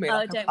just told me, Oh,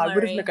 like don't I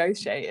would have worry.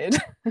 negotiated.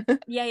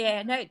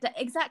 Yeah, no,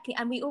 exactly.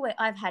 And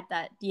I've had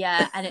that,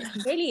 yeah. And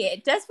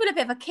it does feel a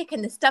bit of a kick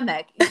in the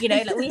stomach, like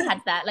we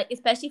had that, like,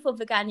 especially for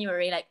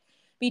Veganuary, like,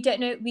 we don't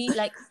know,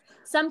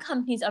 some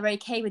companies are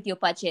okay with your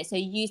budget. So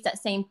you use that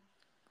same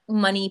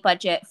money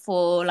budget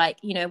for, like,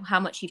 how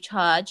much you've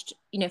charged,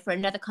 for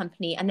another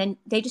company. And then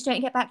they just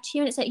don't get back to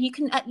you. And it's like, you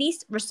can at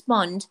least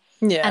respond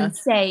and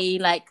say,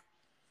 like,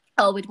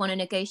 oh, we'd want to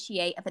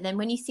negotiate. But then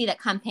when you see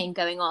that campaign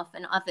going off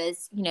and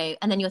others, and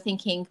then you're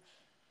thinking,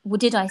 well,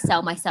 did I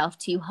sell myself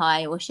too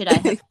high, or should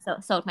I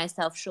have sold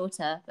myself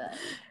shorter? But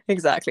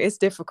exactly, it's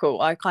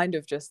difficult. I kind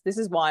of just, this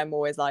is why I'm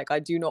always like, I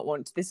do not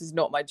want, this is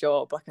not my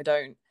job. Like, I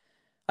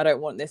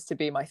don't want this to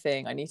be my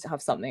thing. I need to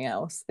have something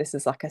else. This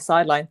is like a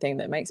sideline thing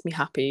that makes me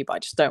happy, but I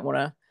just don't want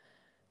to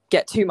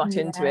get too much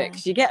into it,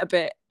 because you get a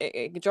bit,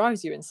 it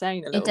drives you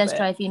insane a little bit. It does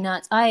drive you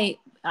nuts. I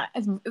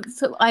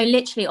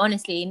literally,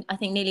 honestly, I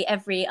think nearly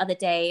every other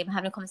day I'm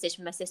having a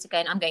conversation with my sister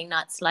going, I'm going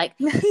nuts. Like,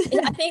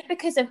 I think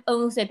because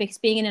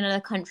being in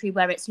another country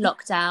where it's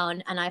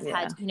lockdown, and I've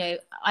had,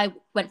 I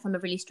went from a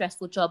really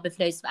stressful job with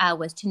loads of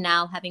hours to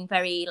now having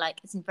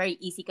it's very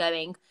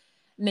easygoing,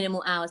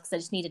 minimal hours, because I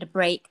just needed a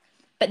break.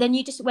 But then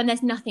when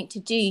there's nothing to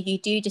do, you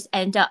do just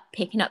end up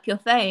picking up your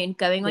phone,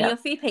 going on your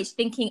food page,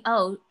 thinking,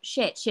 oh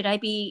shit, should I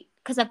be,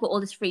 because I've got all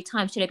this free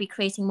time, should I be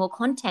creating more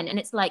content? And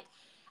it's like,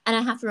 and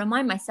I have to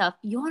remind myself,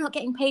 you're not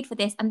getting paid for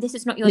this, and this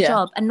is not your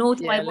job. And nor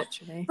do I.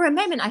 Literally. For a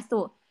moment, I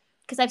thought,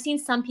 because I've seen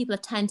some people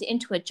have turned it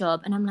into a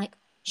job, and I'm like,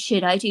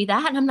 should I do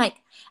that? And I'm like,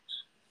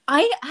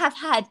 I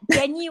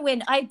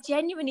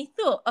genuinely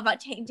thought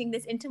about changing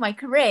this into my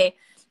career.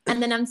 And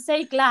then I'm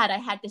so glad I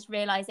had this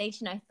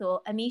realization. I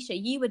thought,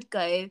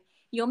 Amisha,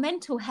 your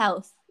mental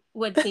health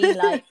would be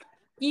like,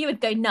 you would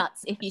go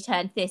nuts if you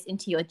turned this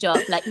into your job.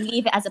 Like,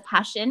 leave it as a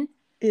passion.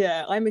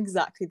 Yeah, I'm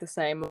exactly the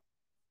same.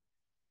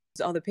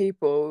 Other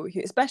people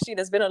who, especially,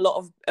 there's been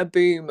a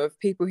boom of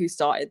people who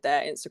started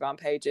their Instagram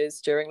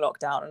pages during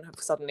lockdown and have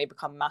suddenly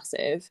become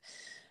massive,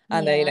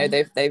 and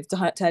they've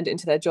turned it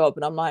into their job.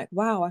 And I'm like,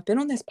 wow, I've been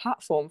on this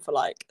platform for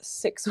like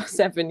 6 or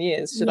 7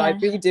 years. Should I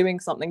be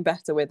doing something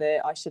better with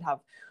it? I should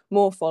have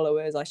more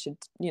followers. I should,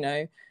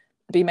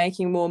 be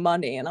making more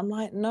money. And I'm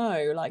like,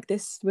 no, like,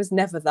 this was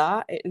never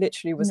that. It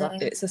literally was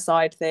it's a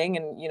side thing,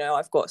 and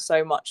I've got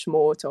so much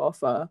more to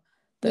offer.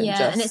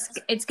 And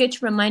it's good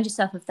to remind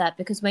yourself of that,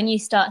 because when you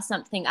start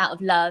something out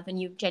of love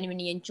and you've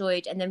genuinely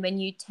enjoyed, and then when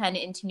you turn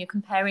it into and you're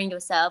comparing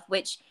yourself,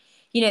 which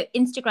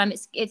Instagram,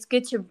 it's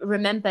good to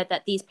remember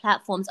that these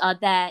platforms are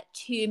there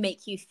to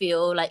make you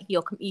feel like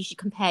you should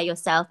compare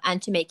yourself, and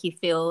to make you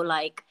feel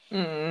like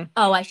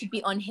oh, I should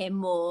be on here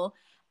more.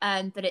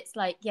 But it's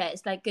like,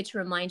 it's like good to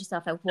remind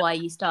yourself like why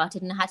you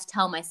started. And I had to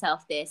tell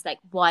myself this, like,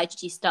 why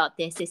did you start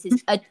this? This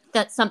is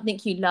that's something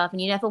you love, and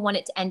you never want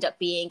it to end up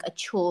being a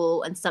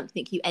chore and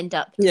something you end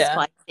up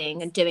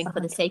despising and doing for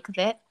the sake of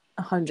it.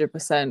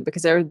 100%,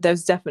 because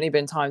there's definitely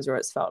been times where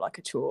it's felt like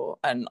a chore,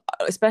 and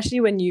especially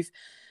when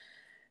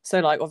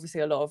obviously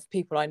a lot of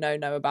people I know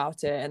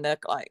about it, and they're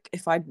like,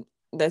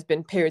 there's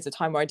been periods of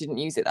time where I didn't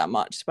use it that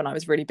much when I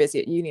was really busy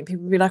at uni, and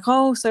people would be like,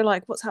 oh, so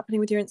like, what's happening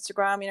with your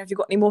Instagram? Have you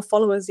got any more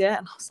followers yet?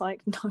 And I was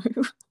like,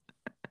 no.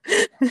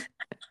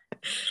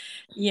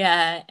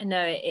 Yeah, no,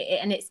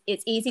 and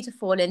it's easy to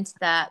fall into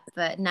that,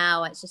 but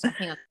now it's just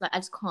something like, I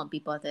just can't be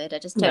bothered. I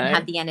just don't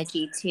have the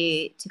energy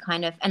to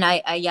kind of. And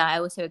I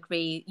also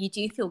agree. You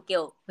do feel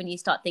guilt when you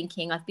start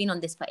thinking, I've been on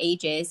this for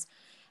ages,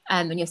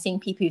 and you're seeing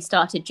people who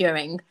started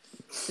during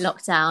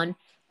lockdown.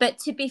 But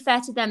to be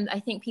fair to them, I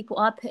think people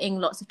are putting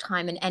lots of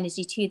time and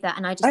energy to that.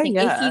 And I just think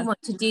if you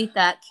want to do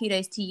that,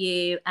 kudos to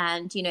you.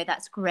 And,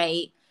 that's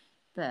great.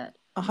 But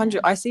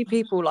 100, I see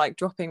people like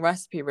dropping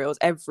recipe reels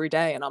every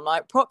day. And I'm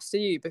like, props to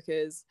you,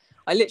 because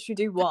I literally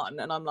do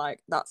one. And I'm like,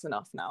 that's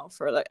enough now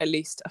for like at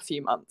least a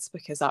few months,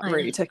 because that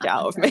really took it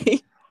out of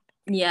me.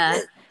 Yeah,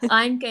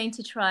 I'm going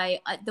to try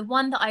the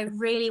one that I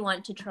really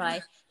want to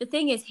try. The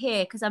thing is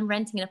here, because I'm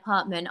renting an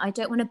apartment, I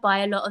don't want to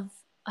buy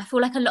I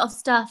feel like a lot of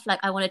stuff like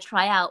I want to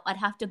try out. I'd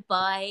have to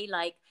buy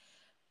like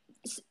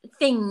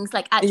things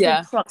like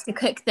actual props to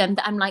cook them,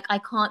 that I'm like, I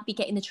can't be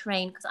getting the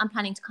train, because I'm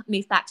planning to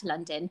move back to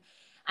London,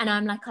 and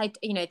I'm like,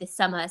 this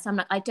summer, so I'm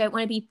like, I don't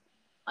want to be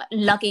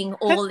lugging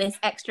all this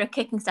extra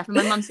cooking stuff, and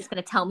my mum's just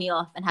going to tell me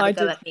off and have a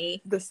go at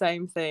me. The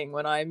same thing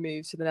when I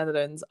moved to the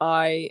Netherlands.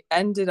 I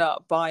ended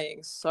up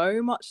buying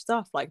so much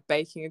stuff, like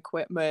baking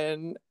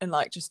equipment, and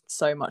like just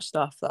so much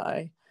stuff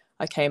that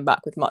I came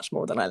back with much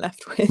more than I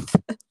left with.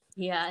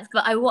 Yeah,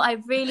 but what I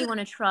really want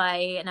to try,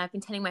 and I've been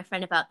telling my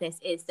friend about this,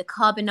 is the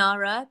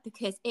carbonara,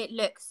 because it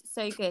looks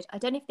so good. I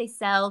don't know if they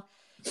sell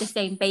the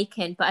same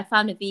bacon, but I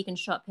found a vegan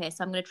shop here,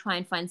 so I'm going to try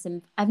and find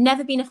some. I've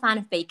never been a fan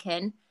of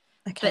bacon,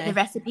 but the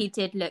recipe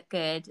did look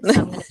good,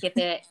 so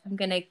I'm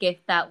going to give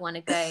that one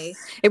a go.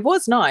 It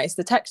was nice.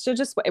 The texture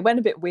it went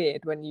a bit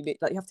weird when you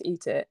have to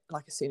eat it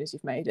like as soon as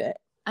you've made it.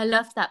 I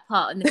loved that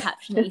part in the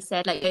caption that you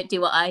said, like, don't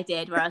do what I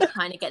did, where I was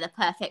trying to get the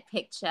perfect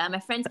picture. And my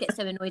friends get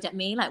so annoyed at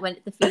me, like when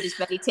the food is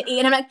ready to eat,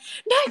 and I'm like,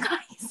 no,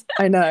 guys,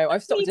 I know. I've I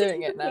stopped need to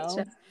doing take it a now.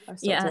 picture. I've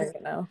stopped Yeah, doing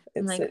it now.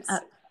 I'm It's like, it's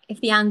if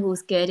the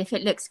angle's good, if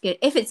it looks good,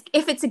 if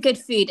it's a good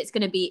food,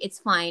 it's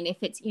fine. If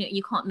it's, you know,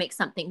 you can't make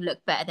something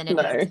look better than it is.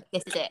 no.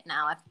 This is it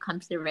now. I've come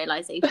to the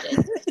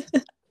realization.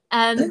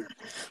 Um,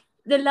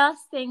 the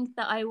last thing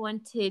that I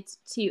wanted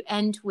to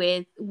end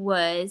with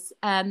was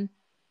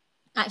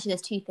actually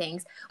there's two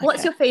things. What's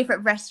Okay. your favorite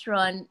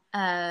restaurant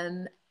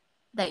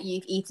that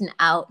you've eaten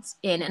out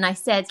in? And I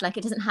said, like,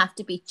 it doesn't have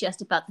to be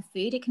just about the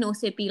food. It can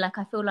also be like,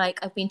 I feel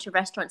like I've been to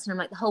restaurants and I'm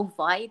like, the whole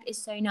vibe is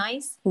so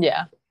nice.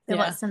 Yeah. So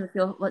Yeah.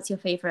 what's your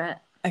favorite?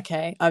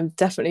 Okay, I'm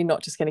definitely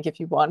not just going to give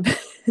you one.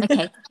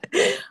 Okay.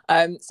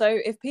 So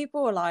if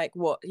people are like,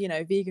 what, you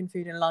know, vegan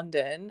food in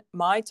London,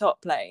 my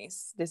top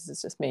place, this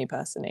is just me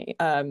personally,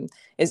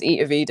 is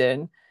Eat of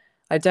Eden.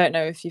 I don't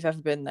know if you've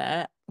ever been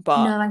there,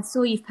 but No, I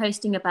saw you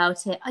posting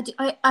about it.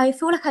 I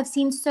feel like I've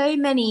seen so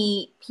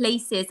many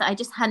places that I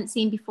just hadn't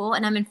seen before,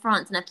 and I'm in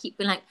France, and I keep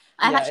being like,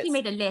 I've yeah, actually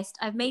made a list.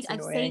 it's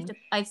annoying.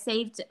 I've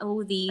saved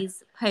all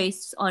these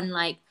posts on,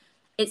 like,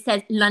 it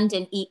says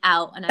London Eat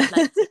Out, and I've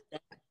like saved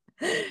it.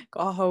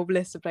 Got a whole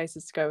list of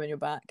places to go on your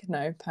back.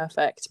 No,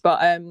 perfect.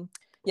 But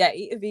yeah,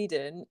 Eat of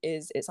Eden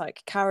it's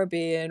like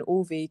Caribbean,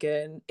 all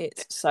vegan.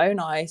 It's so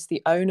nice.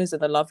 The owners are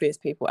the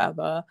loveliest people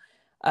ever,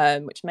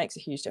 which makes a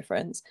huge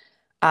difference.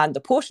 And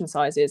the portion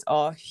sizes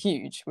are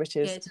huge, which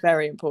is Good.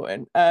 very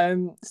important.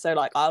 So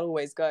like I'll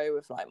always go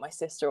with like my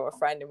sister or a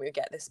friend, and we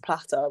get this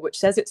platter which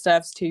says it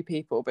serves two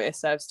people, but it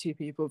serves two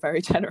people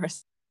very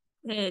generous.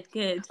 Good.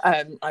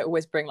 I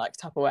always bring like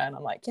Tupperware, and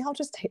I'm like, yeah, I'll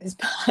just take this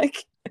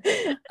back.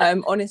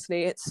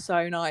 Honestly, it's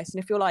so nice.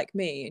 And if you're like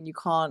me and you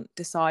can't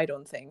decide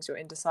on things, you're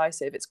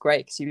indecisive, it's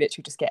great because you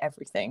literally just get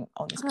everything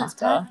on this Oh, that's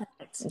platter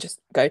perfect. and just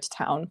go to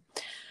town.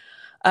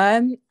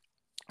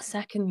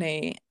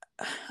 Secondly,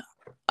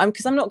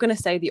 because I'm not going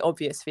to say the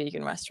obvious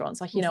vegan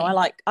restaurants, like, you know,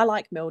 Okay. I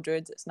like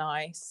Mildred's, it's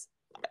nice.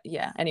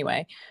 Yeah,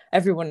 anyway,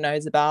 everyone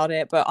knows about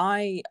it, but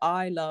I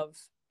love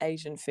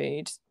Asian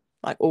food,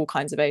 like all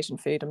kinds of Asian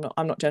food.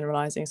 I'm not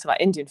generalizing, so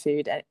like Indian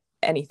food,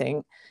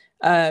 anything.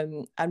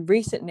 And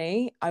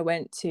recently I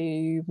went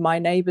to My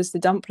Neighbours the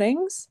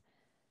Dumplings.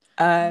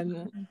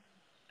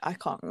 I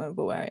can't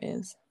remember where it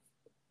is.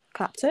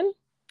 Clapton,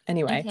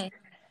 anyway. Okay.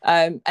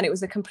 And it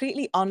was a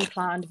completely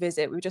unplanned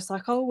visit. We were just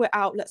like, oh, we're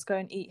out, let's go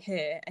and eat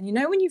here. And you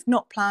know, when you've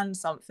not planned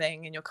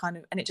something and you're kind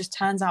of, and it just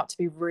turns out to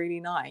be really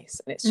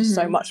nice, and it's just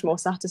so much more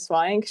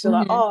satisfying because you're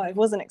like, oh, I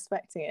wasn't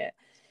expecting it.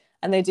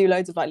 And they do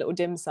loads of like little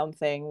dim sum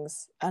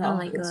things, and Oh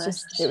my it gosh.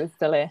 was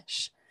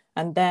delish.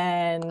 And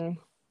then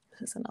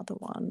there's another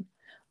one.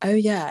 Oh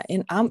yeah,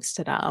 in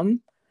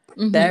Amsterdam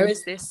there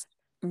is this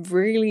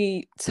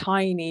really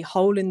tiny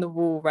hole in the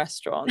wall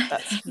restaurant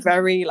that's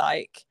very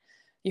like,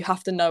 you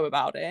have to know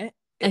about it.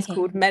 It's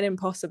called Men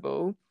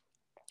Impossible,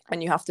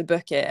 and you have to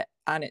book it.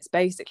 And it's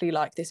basically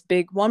like this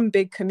big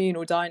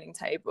communal dining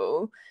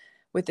table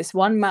with this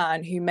one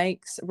man who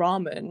makes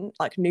ramen,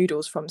 like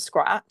noodles from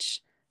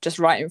scratch, just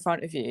right in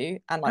front of you.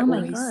 And like, Oh my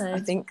I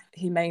God. think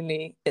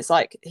it's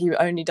like he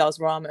only does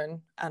ramen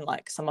and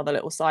like some other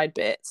little side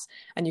bits.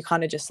 And you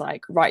kind of just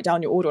like write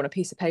down your order on a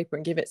piece of paper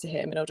and give it to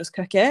him, and he'll just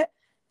cook it.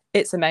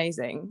 It's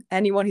amazing.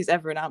 Anyone who's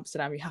ever in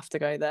Amsterdam, you have to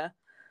go there.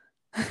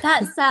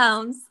 That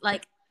sounds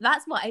like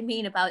that's what I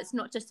mean about it's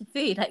not just a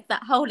food, like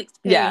that whole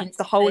Yeah, experience.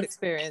 the whole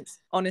experience,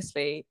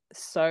 honestly,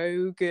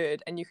 so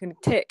good. And you can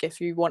tick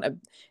if you want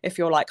if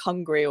you're like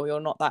hungry or you're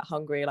not that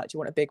hungry, like, do you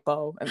want a big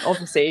bowl? And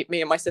obviously me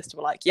and my sister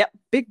were like, yep,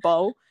 big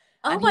bowl.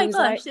 Oh And he my was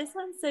gosh, like, this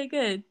sounds so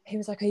good.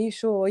 are you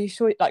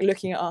sure, like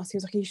looking at us, he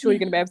was like, are you sure you're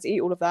gonna be able to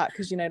eat all of that?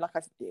 Because, you know, like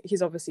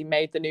he's obviously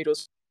made the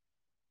noodles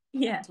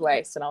Yeah. to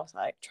waste. And I was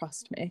like,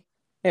 trust me,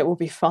 it will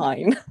be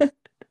fine.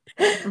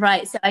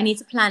 Right, so I need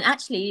to plan.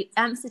 Actually,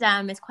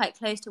 Amsterdam is quite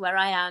close to where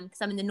I am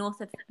because I'm in the north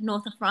of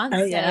France.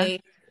 Oh yeah. So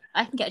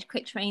I can get a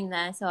quick train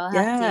there. So I'll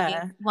have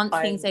Yeah. to, once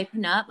things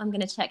open up, I'm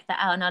going to check that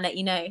out and I'll let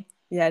you know.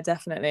 Yeah,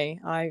 definitely.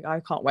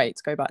 I can't wait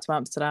to go back to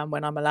Amsterdam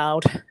when I'm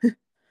allowed.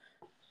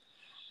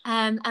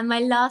 And my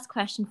last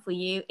question for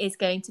you is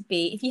going to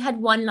be, if you had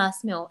one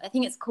last meal, I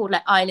think it's called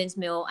like Islands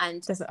meal,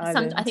 and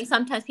I think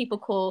sometimes people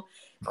call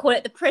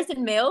it the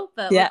prison meal,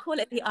 but we'll call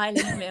it the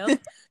Island meal.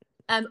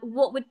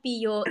 What would be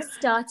your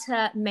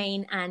starter,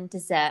 main, and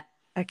dessert?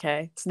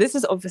 Okay, so this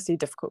is obviously a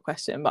difficult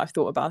question, but I've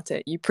thought about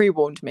it. You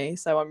pre-warned me,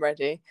 so I'm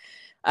ready.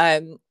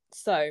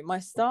 So my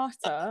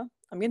starter,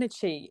 I'm going to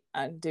cheat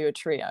and do a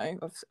trio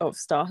of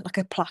like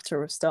a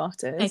platter of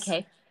starters.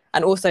 Okay.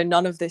 And also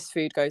none of this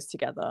food goes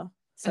together.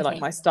 So like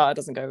my starter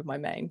doesn't go with my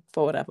main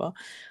for whatever.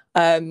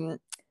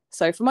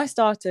 So for my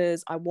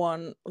starters, I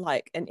want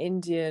like an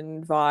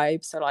Indian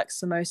vibe. So like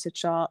samosa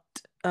chaat,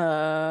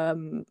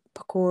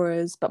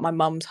 pakoras, but my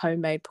mum's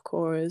homemade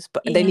pakoras.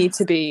 But they need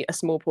to be a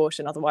small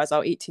portion, otherwise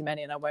I'll eat too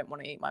many and I won't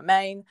want to eat my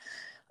main.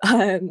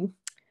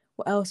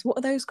 What else? What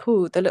are those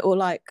called? The little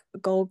like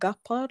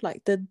golgappa,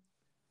 like the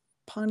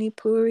pani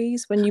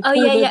puris when you Oh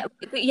pour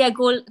yeah.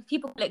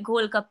 People call it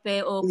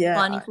golgappe or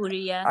pani puri.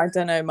 Yeah. I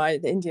don't know,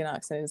 the Indian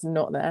accent is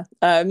not there.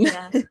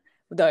 Yeah.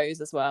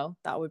 Those as well.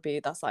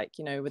 That's like,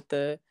 with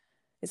the,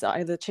 is it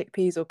either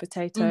chickpeas or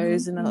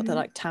potatoes, and they're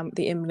like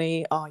the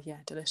imli. Oh yeah,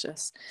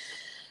 delicious.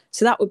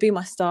 So that would be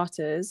my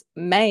starters.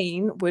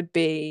 Main would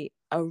be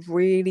a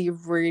really,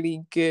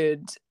 really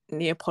good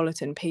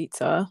Neapolitan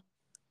pizza,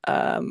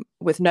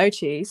 with no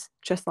cheese,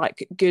 just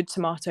like good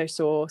tomato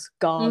sauce,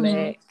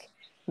 garlic,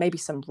 maybe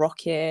some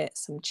rocket,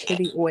 some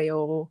chili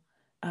oil.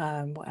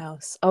 What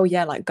else? Oh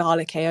yeah, like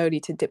garlic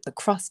aioli to dip the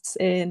crusts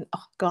in.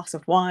 Oh, glass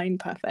of wine,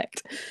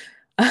 perfect.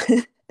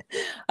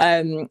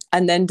 And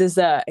then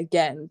dessert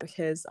again,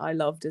 because I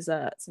love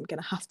desserts. I'm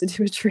gonna have to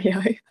do a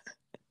trio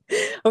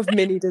of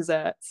mini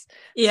desserts.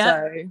 Yeah.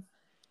 So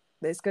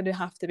there's going to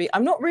have to be,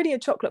 I'm not really a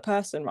chocolate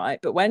person, right,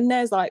 but when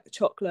there's like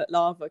chocolate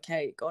lava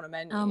cake on a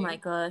menu, oh my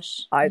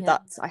gosh, I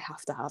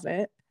have to have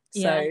it.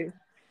 Yeah. So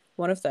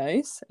one of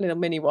those, a little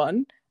mini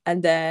one,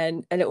 and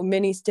then a little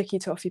mini sticky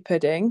toffee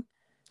pudding,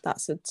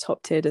 that's a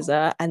top tier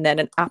dessert, and then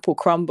an apple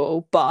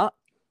crumble, but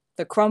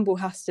the crumble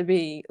has to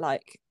be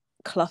like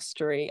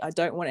clustery. I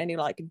don't want any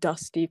like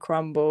dusty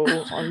crumble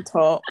on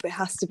top. It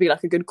has to be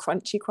like a good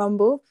crunchy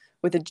crumble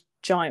with a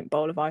giant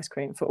bowl of ice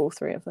cream for all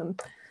three of them.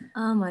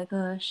 Oh my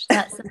gosh,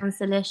 that sounds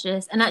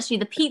delicious. And actually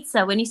the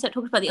pizza, when you start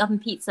talking about the oven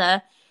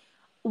pizza,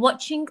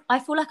 I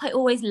feel like I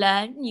always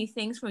learn new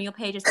things from your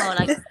page as well.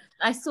 Like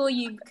I saw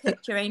you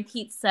cooked your own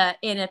pizza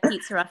in a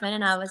pizza oven,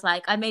 and I was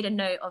like, I made a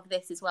note of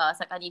this as well. I was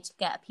like, I need to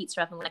get a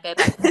pizza oven when I go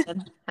back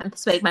home and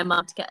persuade my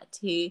mum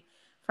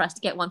for us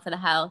to get one for the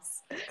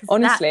house.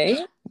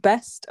 Honestly,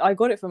 I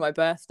got it for my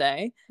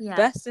birthday. Yeah.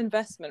 Best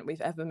investment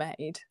we've ever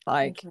made.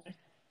 Like,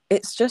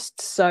 it's just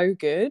so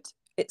good.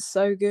 It's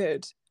so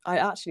good. I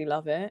actually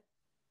love it.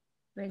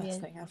 Brilliant.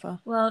 Best thing ever.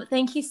 Well,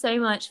 thank you so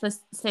much for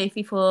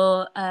Sophie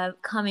for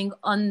coming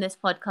on this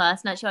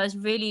podcast. And actually, I was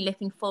really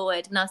looking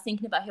forward, and I was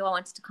thinking about who I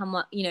wanted to come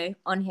on,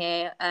 on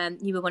here.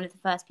 You were one of the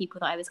first people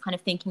that I was kind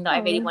of thinking that I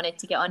really wanted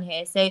to get on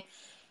here. So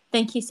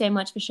thank you so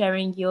much for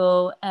sharing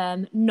your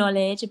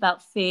knowledge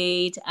about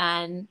food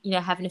and,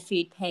 having a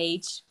food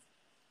page.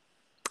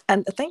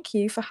 And thank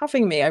you for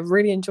having me. I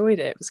really enjoyed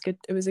it. It was good.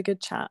 It was a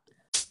good chat.